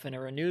for life and a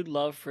renewed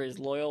love for his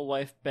loyal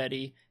wife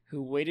Betty,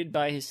 who waited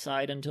by his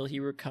side until he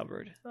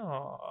recovered."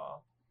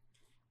 Aww.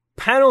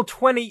 Panel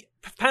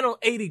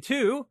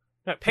 82,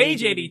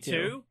 page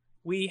 82,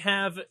 we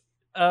have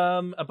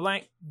a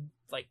blank,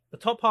 like, the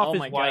top half is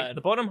white, God.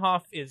 The bottom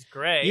half is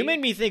gray. You made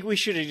me think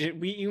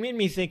you made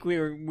me think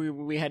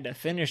we had to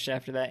finish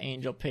after that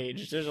angel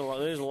page. There's a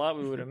lot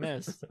we would have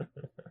missed.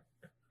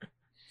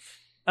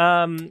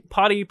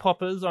 Party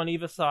poppers on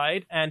either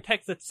side, and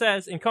text that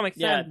says in Comic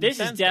Sans. Yeah, this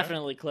is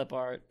definitely clip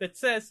art. That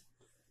says,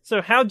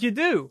 "So how'd you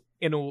do?"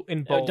 in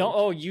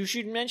bold. You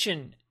should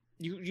mention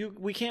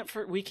we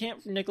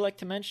can't neglect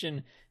to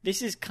mention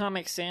this is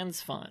Comic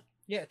Sans font.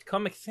 Yeah, it's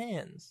Comic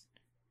Sans.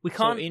 We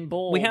can't in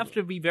bold. We have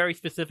to be very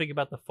specific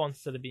about the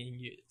fonts that are being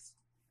used.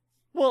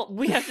 Well,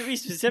 we have to be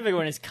specific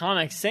when it's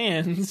Comic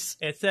Sans.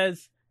 It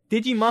says,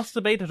 "Did you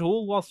masturbate at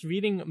all whilst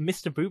reading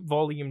Mr. Boop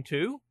Volume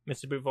 2?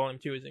 Mr. Boop Volume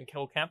 2 is in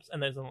kill caps,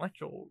 and there's an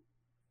electral...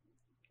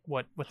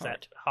 What's heart.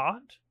 that?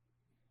 Heart?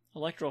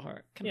 Electral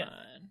Heart. Come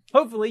on.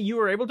 Hopefully you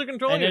were able to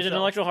control and yourself. There's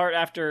an Electral Heart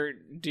after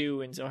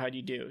do, and So How'd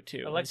You Do,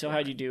 too. And So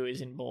How'd You Do is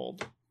in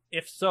bold.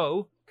 If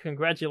so,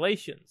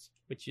 congratulations.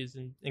 Which is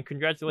in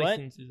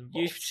congratulations what? Is in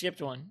bold. You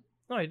skipped one.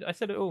 No, I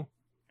said it all.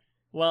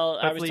 Well,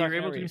 hopefully I was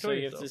talking able to so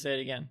you have to say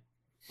it again.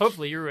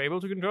 Hopefully you were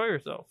able to control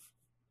yourself.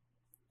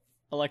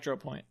 Electro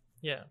Point.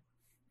 Yeah.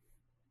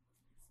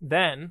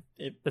 Then,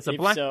 there's a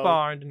black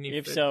bar underneath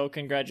If so,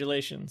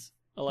 congratulations.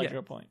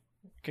 Electro Point.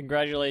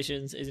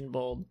 Congratulations is in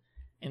bold.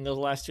 And those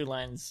last two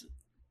lines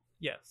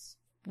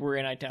were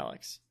in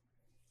italics.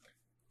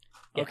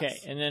 Yes. Okay,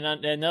 and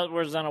then that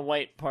was on a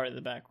white part of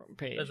the back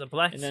page. There's a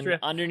black strip. And then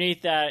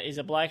underneath that is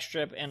a black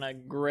strip and a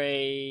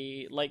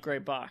light gray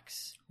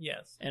box.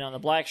 Yes. And on the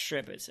black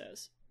strip it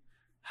says,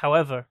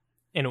 "However,"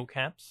 in all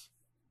caps.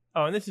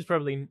 Oh, and this is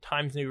probably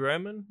Times New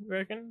Roman, you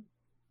reckon?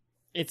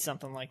 It's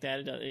something like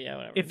that.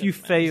 Whatever. If you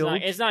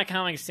failed... It's not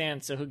Comic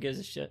Sans, so who gives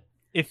a shit?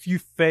 "If you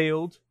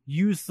failed,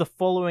 use the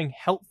following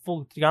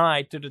helpful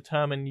guide to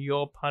determine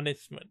your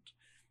punishment."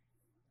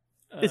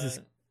 This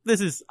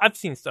is I've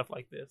seen stuff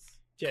like this.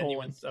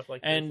 Genuine stuff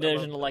like this. And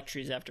there's an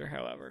Electries after,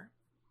 however.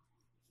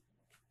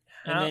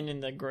 And then in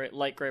the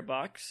light gray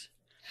box.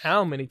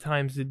 "How many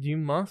times did you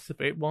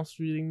masturbate whilst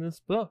reading this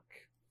book?"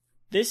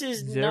 This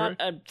is not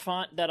a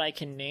font that I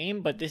can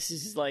name, but this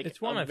is like it's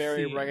one a I've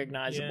very seen.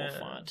 recognizable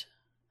font.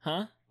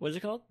 Huh? What is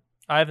it called?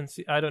 I haven't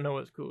seen. I don't know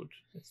what it's called.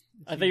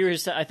 I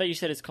thought you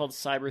said it's called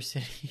Cyber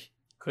City.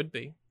 Could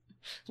be.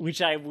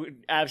 Which I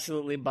would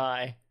absolutely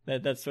buy.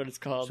 That's what it's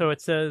called. So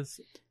it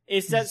says.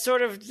 It's that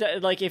sort of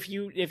like if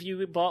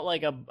you bought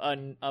like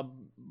a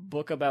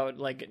book about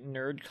like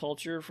nerd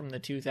culture from the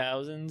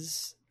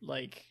 2000s,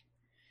 like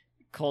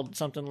called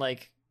something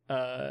like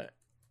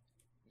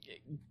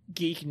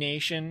Geek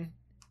Nation,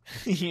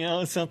 you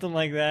know, something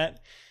like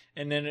that,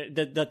 and then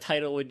the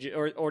title would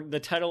or the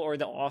title or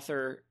the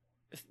author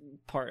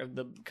part of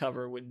the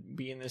cover would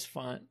be in this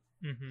font.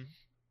 Mm-hmm.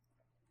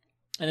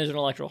 And there's an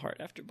electoral heart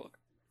after book.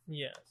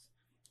 Yes.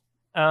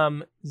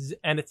 And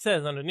it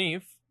says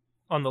underneath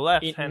on the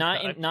left hand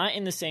side, not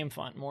in the same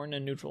font, more in a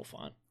neutral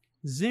font.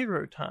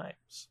 0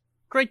 times.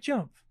 Great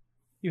job.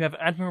 You have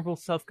admirable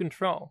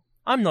self-control.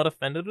 I'm not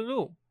offended at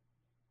all.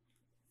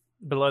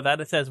 Below that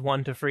it says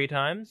 1 to 3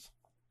 times.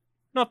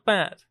 Not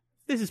bad.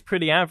 This is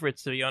pretty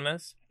average, to be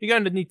honest. You're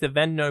going to need to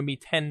Venmo me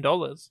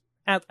 $10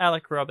 at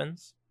Alec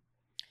Robbins.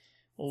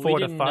 Well, 4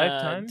 to 5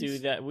 times. Do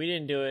that. We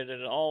didn't do it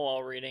at all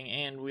while reading,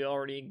 and we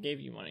already gave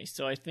you money.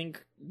 So I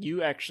think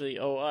you actually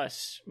owe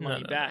us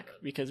money back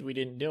because we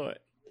didn't do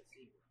it.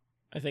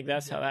 I think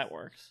that's how that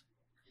works.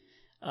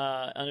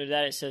 Under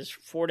that it says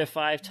 4 to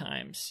 5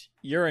 times.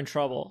 You're in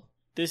trouble.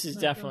 This is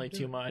definitely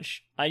too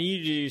much. I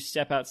need you to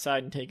step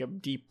outside and take a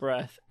deep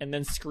breath, and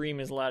then scream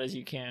as loud as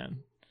you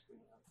can.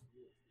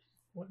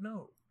 What?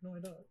 No, I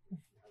don't.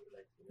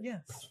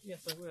 Yes,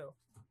 I will.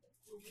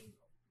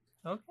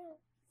 Okay.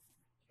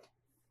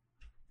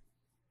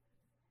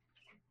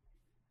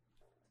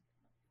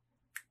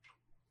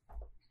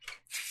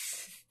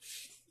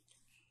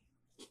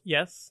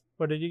 Yes.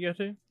 What did you go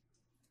to?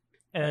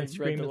 And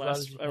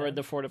I read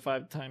the 4 to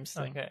 5 times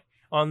thing. Okay.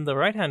 On the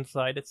right-hand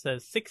side, it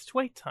says 6 to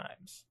 8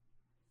 times.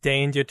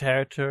 Danger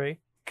territory.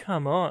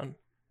 Come on.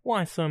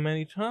 Why so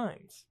many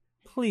times?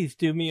 Please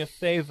do me a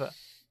favor.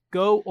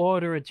 Go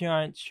order a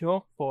giant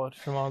chalkboard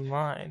from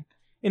online.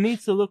 It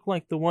needs to look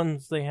like the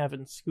ones they have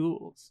in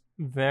schools.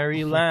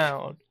 Very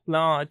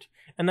large,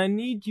 and I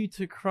need you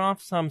to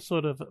craft some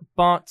sort of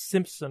Bart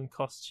Simpson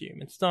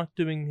costume and start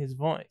doing his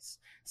voice.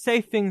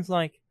 Say things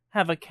like,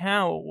 have a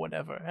cow or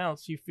whatever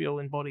else you feel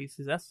embodies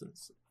his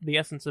essence, the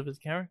essence of his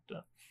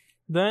character.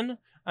 Then,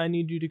 I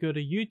need you to go to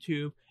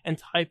YouTube and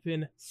type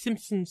in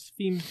Simpsons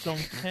theme song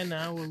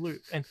 10-hour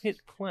loop and hit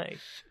play.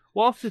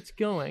 Whilst it's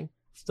going,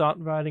 start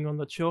writing on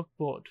the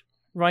chalkboard.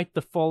 Write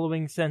the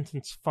following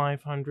sentence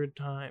 500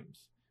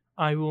 times.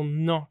 I will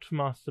not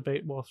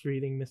masturbate whilst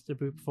reading Mr.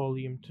 Boop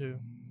Volume 2.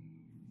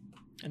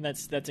 And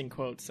that's in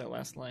quotes, that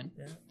last line.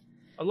 Yeah.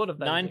 A lot of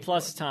that.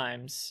 9+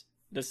 times.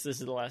 This is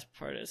the last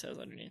part it says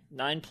underneath.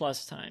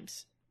 9+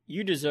 times.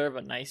 You deserve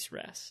a nice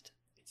rest.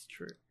 It's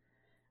true.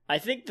 I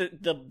think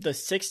the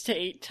 6 to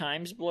 8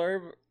 times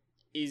blurb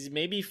is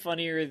maybe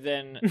funnier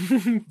than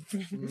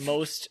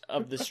most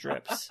of the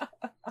strips.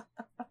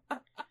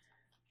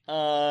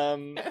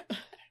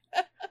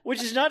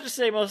 Which is not to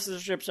say most of the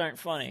strips aren't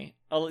funny.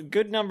 A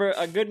good number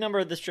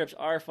of the strips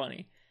are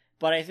funny,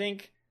 but I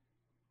think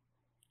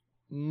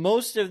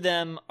most of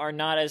them are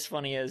not as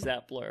funny as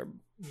that blurb.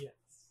 Yes.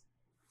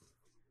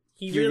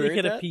 He really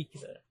get a peek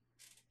there.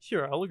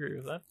 Sure, I'll agree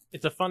with that.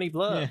 It's a funny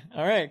blurb. Yeah.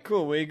 All right,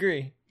 cool. We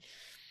agree.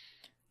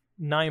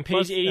 9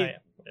 Page 80. Oh, yeah,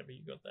 whatever,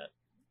 you got that.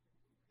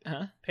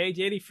 Huh? Page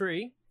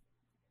 83.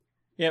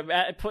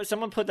 Yeah,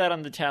 someone put that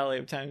on the tally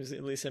of times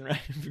at least and Ryan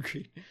have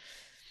agreed.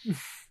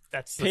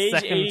 That's the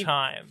second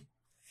time.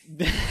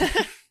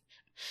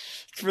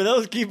 For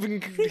those keeping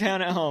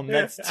count at home,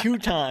 that's 2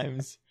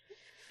 times.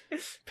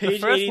 Page the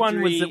first 83.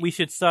 One was that we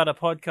should start a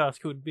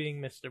podcast called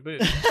Being Mr.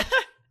 Boop.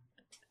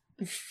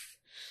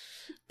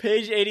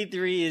 Page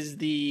 83 is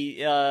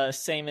the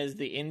same as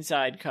the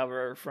inside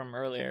cover from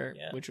earlier,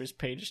 which was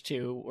page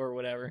 2 or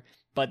whatever.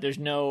 But there's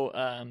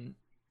no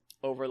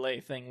overlay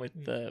thing with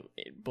the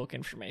book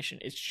information.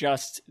 It's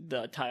just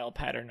the tile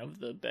pattern of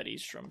the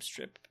Bettys from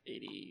strip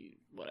 80,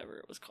 whatever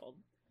it was called.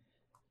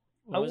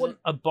 I want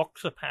a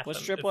boxer pattern. What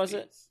strip was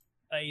it?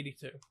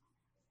 82.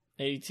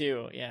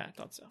 82, yeah, I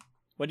thought so.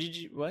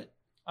 What?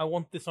 I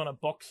want this on a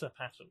boxer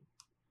pattern.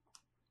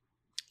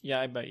 Yeah,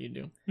 I bet you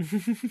do.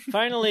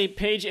 Finally,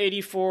 page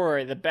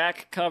 84, the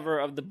back cover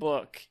of the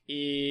book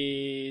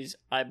is,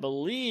 I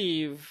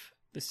believe,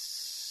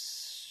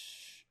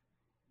 this.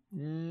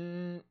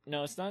 No,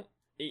 it's not.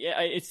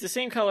 It's the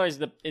same color as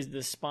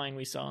the spine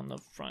we saw on the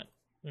front,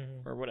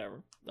 or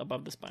whatever,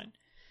 above the spine.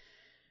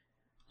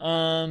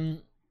 Oh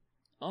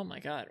my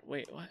God!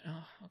 Wait, what?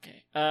 Oh,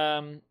 okay.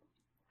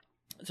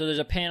 So there's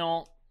a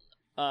panel,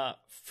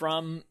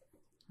 from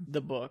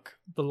the book,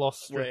 the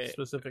Lost strip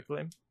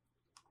specifically.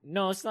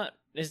 No, it's not.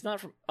 It's not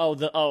from.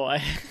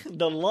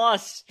 The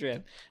Lost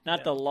strip,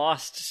 not the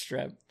Lost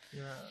strip.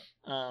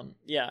 Yeah.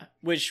 Yeah,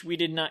 which we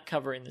did not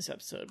cover in this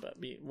episode, but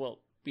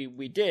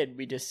we did.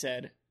 We just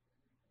said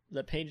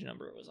the page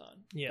number it was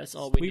on. Yeah, that's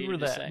all we were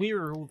there. To say. We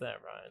were all there,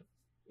 Ryan.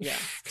 Yeah.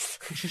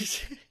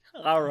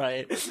 All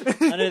right.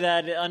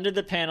 Under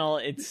the panel,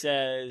 it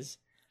says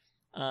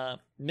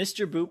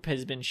Mr. Boop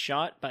has been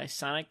shot by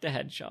Sonic the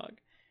Hedgehog,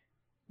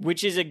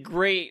 which is a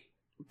great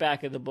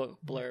back of the book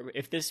blurb.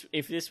 If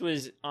this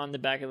was on the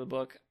back of the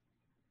book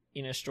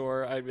in a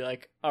store, I'd be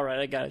like, all right,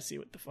 I gotta see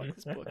what the fuck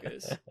this book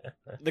is.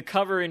 The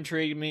cover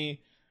intrigued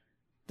me.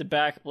 The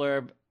back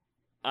blurb,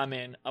 I'm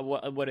in.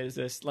 What is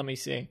this? Let me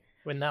see.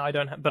 Well, now I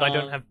don't have, but I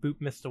don't have Boop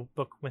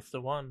Book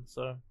Mr. 1,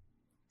 so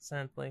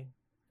sadly.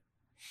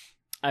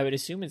 I would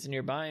assume it's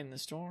nearby in the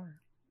store.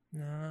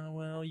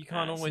 Well, you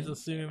can't always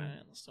assume.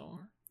 In the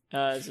store.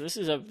 So this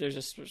is there's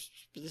a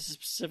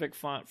specific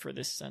font for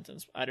this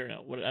sentence. I don't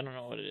know what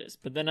it is.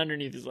 But then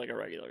underneath is like a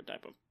regular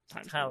type of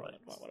Times New Roman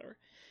font, whatever.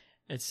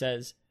 It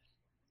says,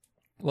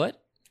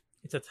 what?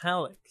 It's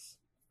italics.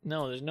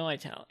 No, there's no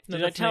italics.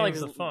 There's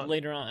italics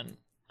later on.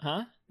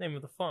 Huh? Name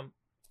of the font.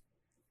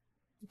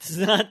 It's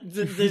not.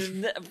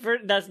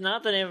 That's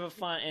not the name of a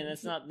font, and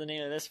that's not the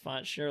name of this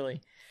font,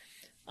 surely.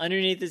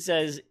 Underneath it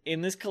says,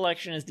 in this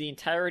collection is the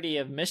entirety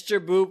of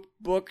Mr. Boop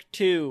Book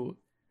 2.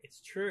 It's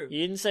true. He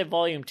didn't say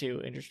Volume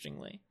 2,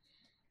 interestingly.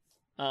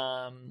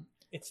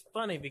 It's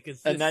funny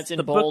because and that's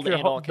in bold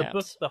and all caps. The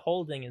book, the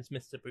holding is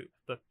Mr. Boop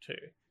Book 2.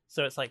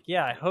 So it's like,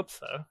 yeah, I hope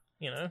so,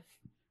 you know?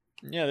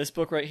 Yeah, this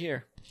book right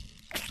here.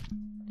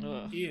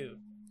 Ugh. Ew.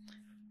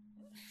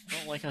 I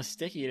don't like how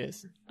sticky it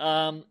is.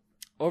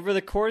 Over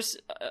the course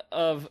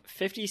of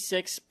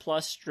 56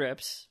 plus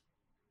strips,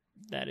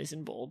 that is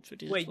in bold.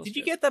 Wait, did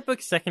you get that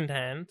book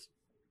secondhand?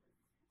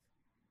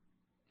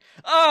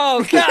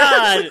 Oh,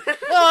 God!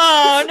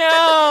 Oh,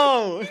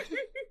 no!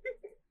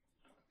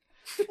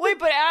 Wait,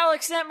 but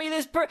Alex sent me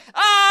this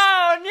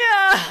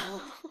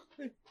Oh,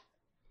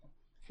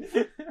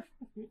 no!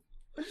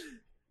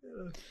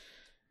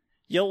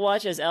 You'll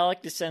watch as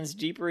Alec descends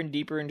deeper and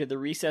deeper into the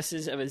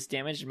recesses of his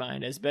damaged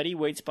mind as Betty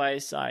waits by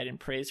his side and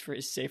prays for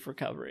his safe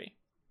recovery.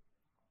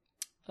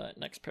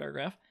 Next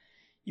paragraph.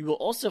 You will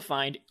also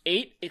find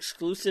 8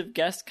 exclusive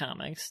guest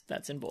comics,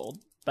 that's in bold,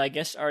 by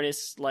guest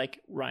artists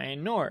like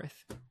Ryan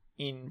North,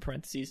 in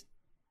parentheses,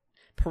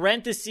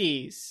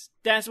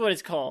 that's what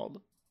it's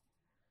called.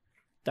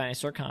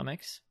 Dinosaur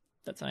Comics,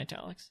 that's in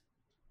italics.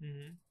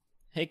 Mm-hmm.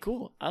 Hey,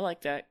 cool, I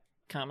like that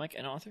comic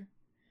and author.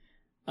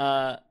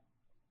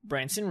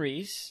 Branson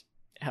Reese,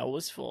 Hell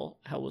Was Full.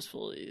 Hell Was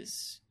Full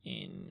is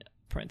in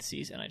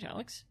parentheses and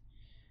italics.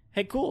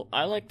 Hey, cool,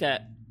 I like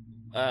that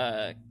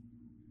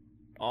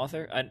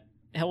author.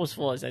 Hell Was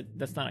Full is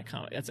that's not a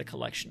comic. That's a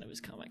collection of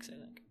his comics, I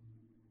think.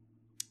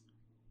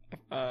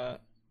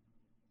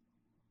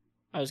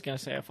 I was gonna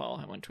say I follow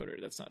him on Twitter.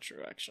 That's not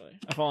true, actually.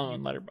 I follow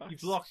him on Letterboxd. You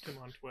blocked him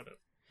on Twitter.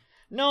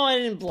 No, I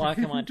didn't block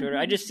him on Twitter.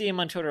 I just see him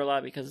on Twitter a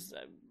lot because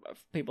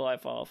people I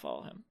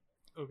follow him.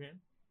 Okay.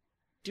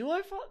 Do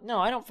I follow? No,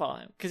 I don't follow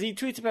him because he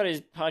tweets about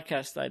his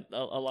podcast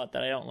a lot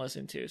that I don't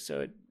listen to.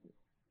 So,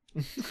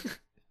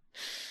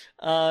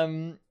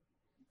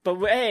 but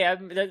hey,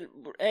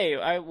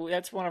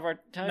 that's one of our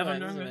taglines.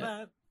 Nothing wrong with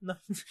that. No.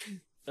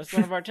 That's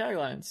one of our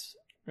taglines,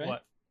 right?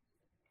 What?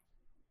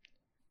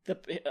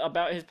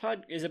 About his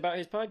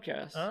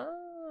podcast.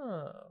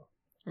 Oh,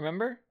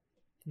 remember?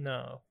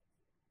 No.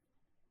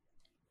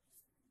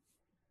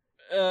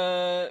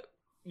 The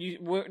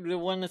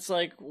one that's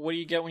like, what do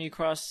you get when you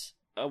cross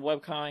a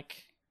webcomic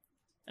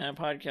and a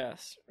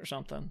podcast or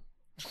something?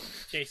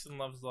 Jason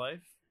Loves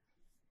Life.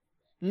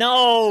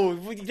 No,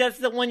 that's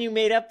the one you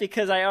made up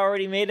because I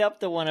already made up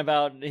the one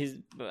about his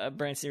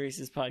Branson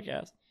Reese's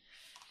podcast.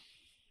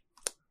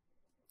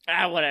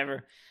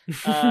 Whatever.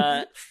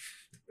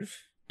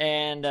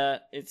 And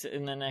it's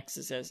in the next.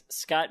 It says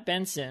Scott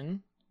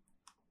Benson,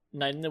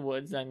 Night in the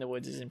Woods. Night in the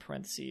Woods is in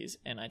parentheses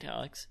and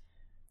italics.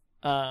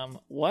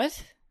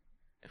 What?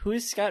 Who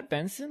is Scott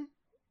Benson?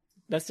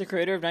 That's the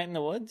creator of Night in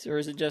the Woods,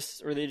 or they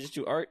just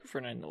do art for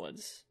Night in the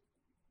Woods?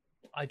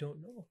 I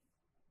don't know.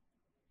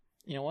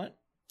 You know what?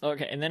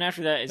 Okay, and then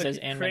after that it says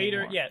and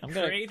creator,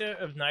 creator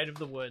of Night of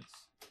the Woods.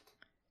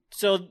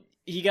 So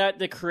he got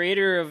the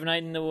creator of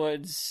Night in the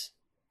Woods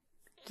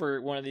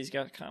for one of these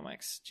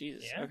comics.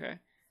 Jesus. Yeah. Okay.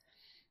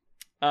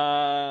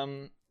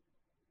 And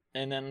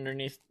then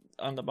underneath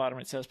on the bottom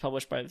it says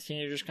published by the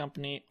Teenagers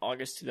Company,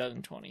 August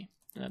 2020,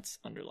 and that's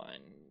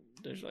underlined.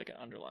 There's like an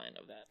underline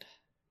of that.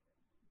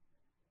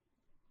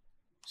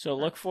 So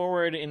look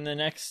forward in the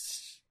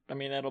next. I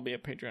mean, that'll be a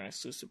Patreon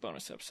exclusive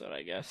bonus episode,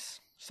 I guess.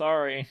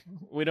 Sorry,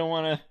 we don't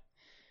want to.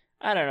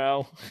 I don't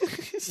know.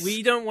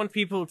 We don't want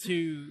people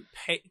to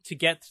pay to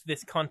get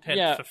this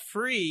content for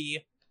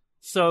free,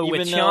 so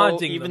we're charging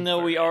them. Even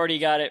though we already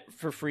got it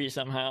for free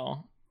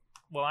somehow.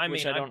 Well, I mean,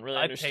 which I don't really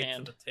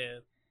understand. Paid for the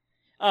tier.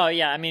 Oh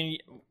yeah, I mean,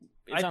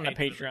 it's on the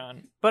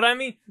Patreon. But I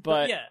mean,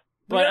 but yeah.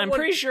 But I'm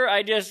pretty sure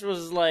I just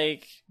was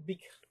like,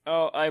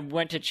 I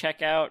went to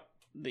check out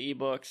the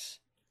ebooks,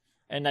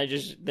 and I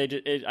just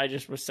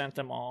was sent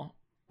them all.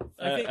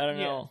 I don't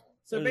know.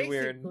 So it was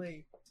basically,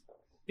 weird.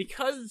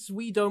 Because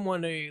we don't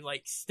want to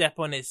like step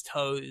on his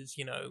toes,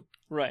 you know,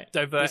 right?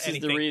 Divert this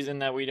anything. Is the reason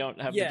that we don't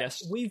have the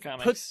guest we've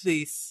comics.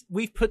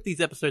 We've put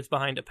these episodes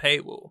behind a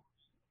paywall.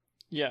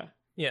 Yeah.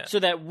 Yeah. So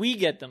that we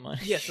get the money.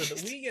 Yeah, so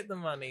that we get the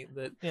money.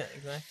 Yeah,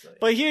 exactly.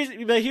 But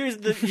here's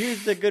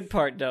the good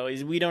part though,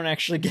 is we don't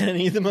actually get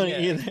any of the money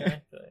either.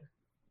 Exactly.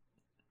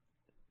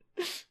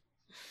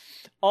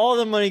 All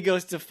the money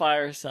goes to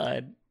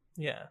Fireside.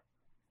 Yeah.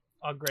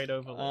 Our great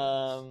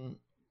overlords.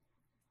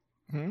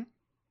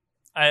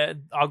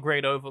 Our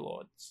great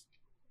overlords.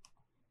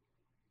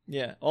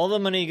 Yeah, all the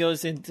money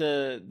goes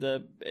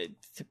into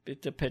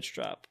to Pitch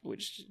Drop,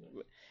 which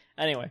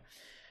anyway.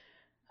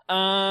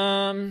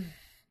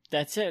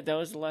 That's it. That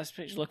was the last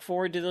page. Look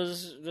forward to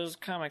those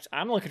comics.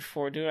 I'm looking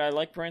forward to it. I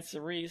like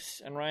Branson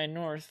Reese and Ryan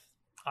North.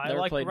 I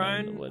like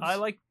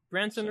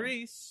Branson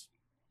Reese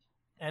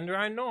and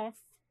Ryan North.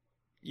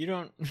 You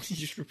don't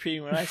just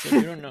repeating what I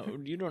said.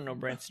 You don't know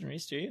Branson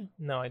Reese, do you?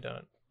 No, I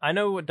don't. I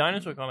know what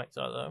dinosaur comics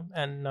are though,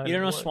 and you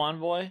don't know Swan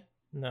Boy?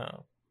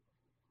 No.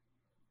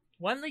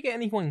 Why didn't they get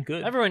anyone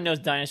good? Everyone knows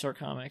dinosaur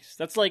comics.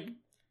 That's like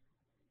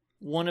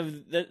one of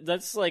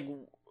that's like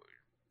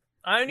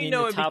I only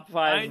know the top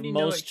 5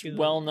 most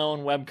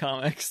well-known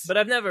webcomics. But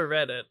I've never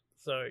read it,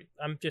 so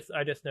I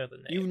just know the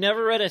name. You've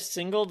never read a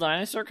single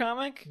dinosaur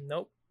comic?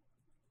 Nope.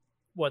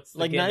 What's the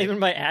like gimmick? Not even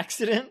by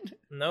accident?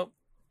 Nope.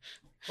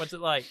 What's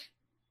it like?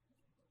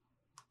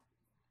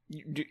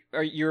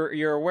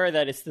 You're aware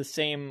that it's the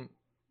same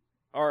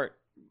art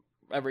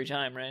every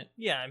time, right?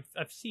 Yeah,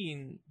 I've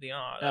seen the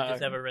art. I've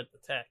just never read the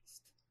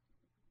text.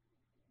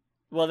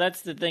 Well,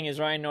 that's the thing. Is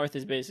Ryan North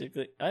is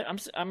basically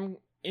I'm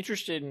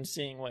interested in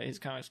seeing what his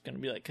comics going to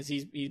be like, because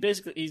he's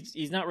basically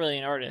he's not really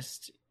an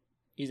artist.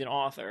 He's an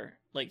author.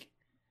 Like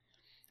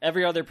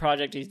every other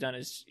project he's done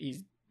is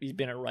he's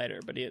been a writer,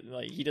 but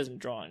he doesn't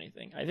draw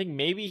anything. I think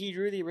maybe he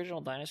drew the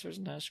original Dinosaurs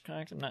and Dinosaur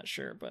comics. I'm not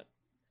sure, but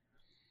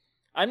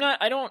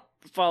I don't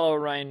follow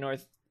Ryan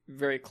North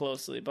very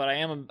closely, but I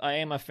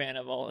am a fan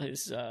of all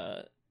his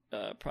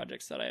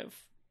projects that I have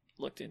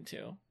looked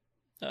into.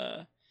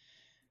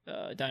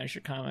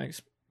 Dinosaur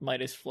Comics,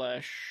 Midas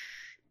Flesh,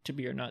 To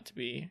Be or Not to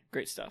Be,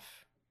 great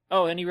stuff.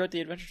 Oh, and he wrote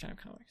the Adventure Time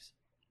comics.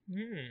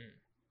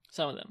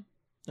 Some of them.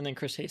 And then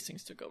Chris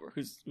Hastings took over,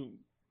 who's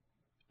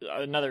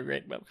another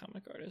great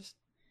webcomic artist,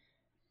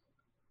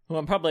 who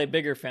I'm probably a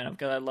bigger fan of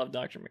because I love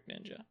Dr.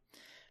 McNinja.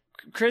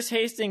 Chris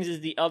Hastings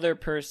is the other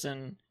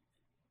person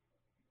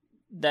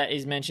that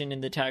is mentioned in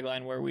the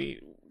tagline where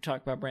we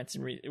talk about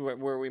Branson Reese,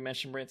 where we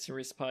mention Branson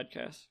Reese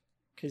podcast,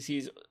 because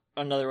he's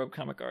another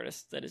webcomic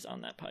artist that is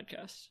on that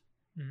podcast.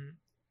 Mm-hmm.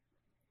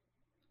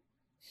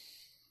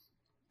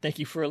 Thank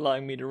you for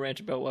allowing me to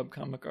rant about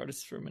webcomic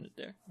artists for a minute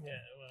there. Yeah,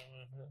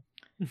 well.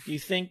 Do you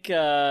think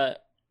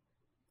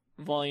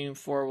Volume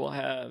 4 will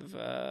have...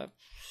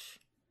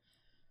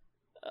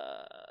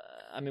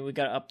 I mean, we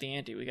got to up the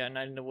ante. We got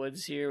Night in the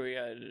Woods here. We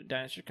got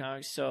Dinosaur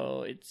Comics.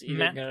 So it's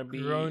either going to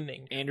be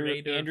Groening,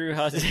 Andrew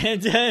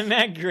Hudson and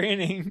Matt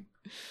Groening.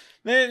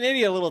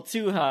 Maybe a little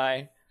too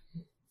high.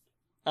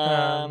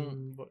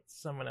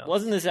 Someone else.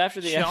 Wasn't this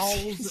after the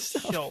Charles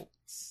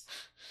Schultz?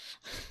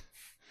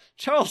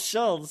 Charles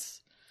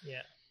Schultz.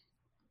 Yeah.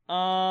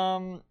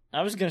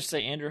 I was gonna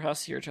say Andrew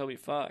Hussie or Toby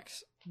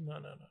Fox. No.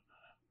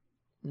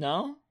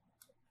 No?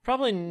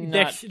 Probably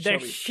not. They're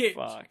Toby shit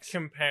Fox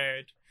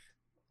compared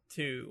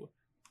to.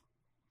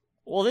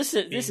 Well, this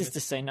is to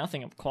say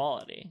nothing of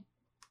quality.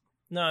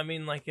 No, I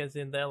mean, like, as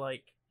in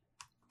they're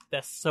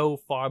so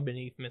far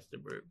beneath Mr.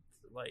 Brooks,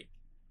 like,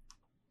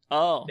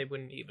 they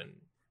wouldn't even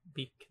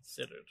be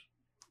considered.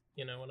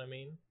 You know what I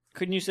mean?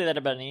 Couldn't you say that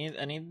about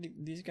any of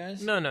these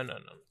guys? No.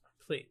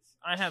 Please.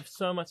 I have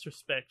so much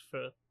respect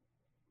for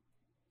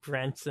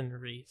Branson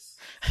Reese.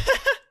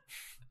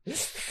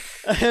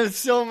 I have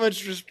so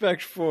much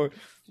respect for...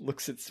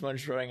 Looks at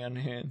smudge drawing on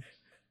hand.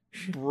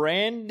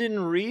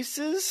 Brandon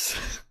Reese's?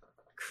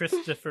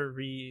 Christopher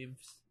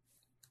Reeves.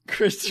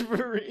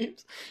 Christopher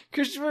Reeves?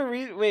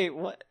 Wait,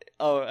 what?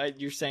 Oh,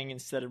 you're saying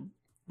instead of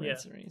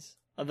Branson Reese.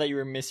 I thought you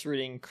were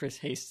misreading Chris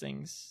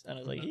Hastings. And I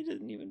was like, he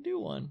didn't even do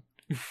one.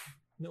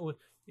 No,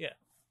 yeah.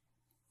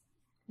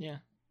 Yeah.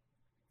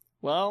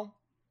 Well...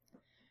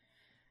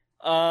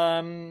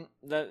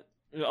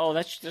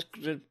 that's just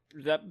the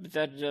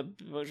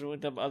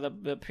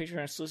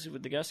Patreon exclusive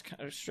with the guest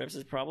strips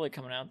is probably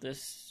coming out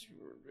it's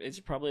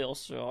probably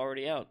also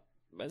already out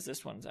as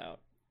this one's out.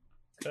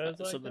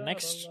 So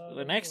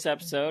the next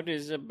episode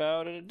is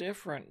about a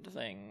different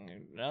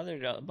thing, another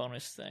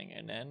bonus thing,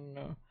 and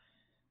then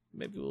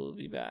maybe we'll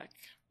be back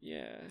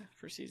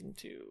for season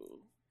 2.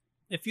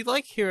 If you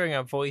like hearing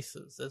our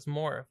voices, there's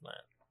more of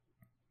that,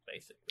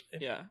 basically.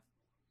 Yeah.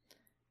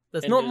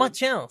 There's not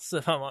much else,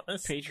 if I'm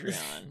honest.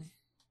 Patreon.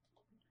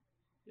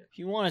 If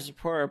you want to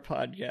support our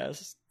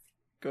podcast,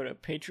 go to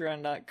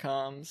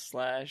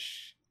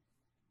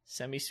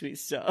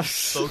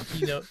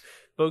patreon.com/semisweetstuff.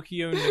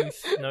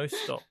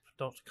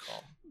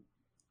 BokioNoStop.com.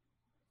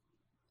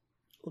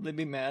 Will they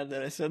be mad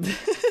that I said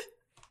that?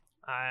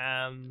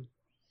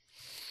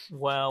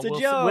 Well,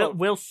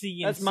 we'll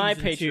see in That's my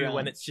season 2 Patreon.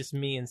 when it's just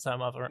me and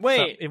some other...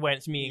 Wait. When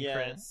it's me and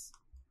Chris.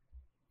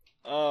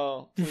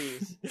 Oh,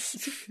 please.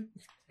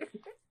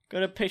 Go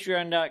to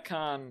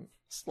patreon.com/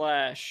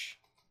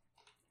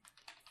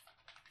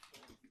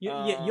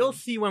 You'll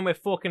see when we're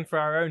forking for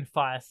our own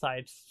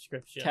Fireside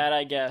subscription. Tad,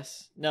 I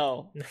guess.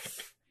 No.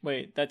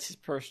 Wait, that's his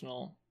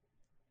personal.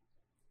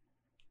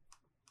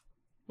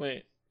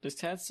 Wait, does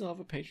Tad still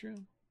have a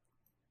Patreon?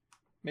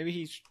 Maybe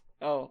he's...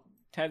 Oh,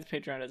 Tad's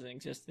Patreon doesn't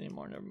exist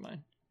anymore. Never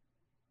mind.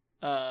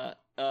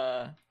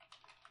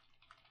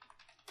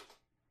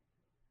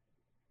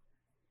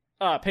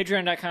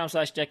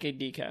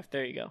 Patreon.com/decadedecaf.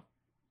 There you go.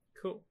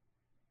 Cool.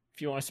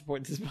 If you want to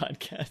support this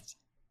podcast.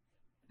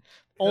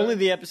 Only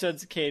the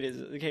episodes the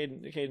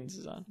cadence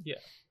is on. Yeah.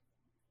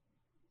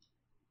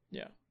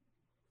 Yeah.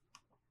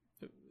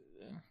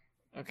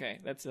 Okay,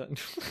 that's it.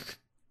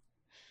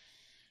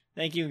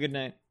 Thank you and good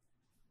night.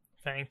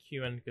 Thank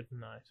you and good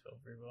night,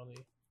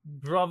 everybody.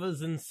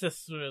 Brothers and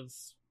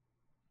sisters.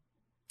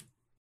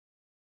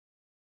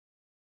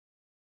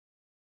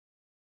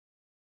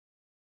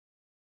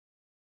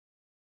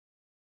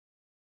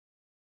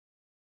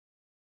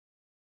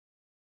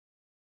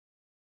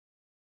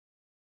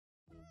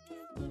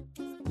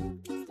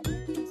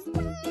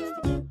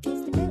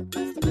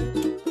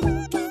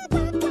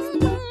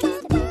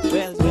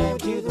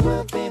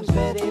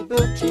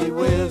 Gee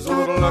whiz,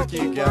 what a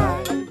lucky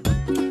guy.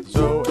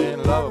 So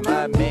in love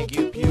I might make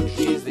you puke.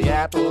 She's the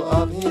apple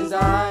of his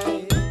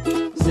eye.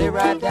 Sit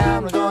right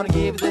down, we're gonna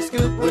give you the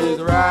scoop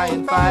with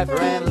Ryan Pfeiffer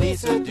and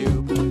Lisa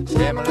Dupe.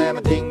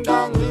 Stamma-lamma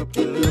ding-dong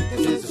loop-de-loop.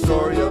 This is the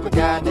story of a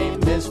guy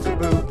named Mr.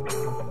 Boop.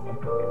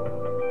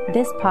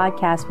 This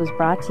podcast was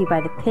brought to you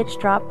by the Pitch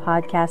Drop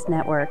Podcast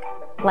Network.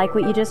 Like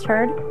what you just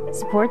heard?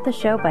 Support the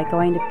show by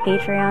going to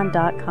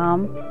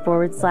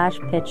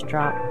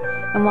patreon.com/pitchdrop.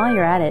 And while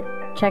you're at it,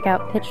 check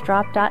out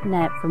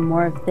pitchdrop.net for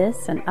more of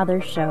this and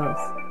other shows.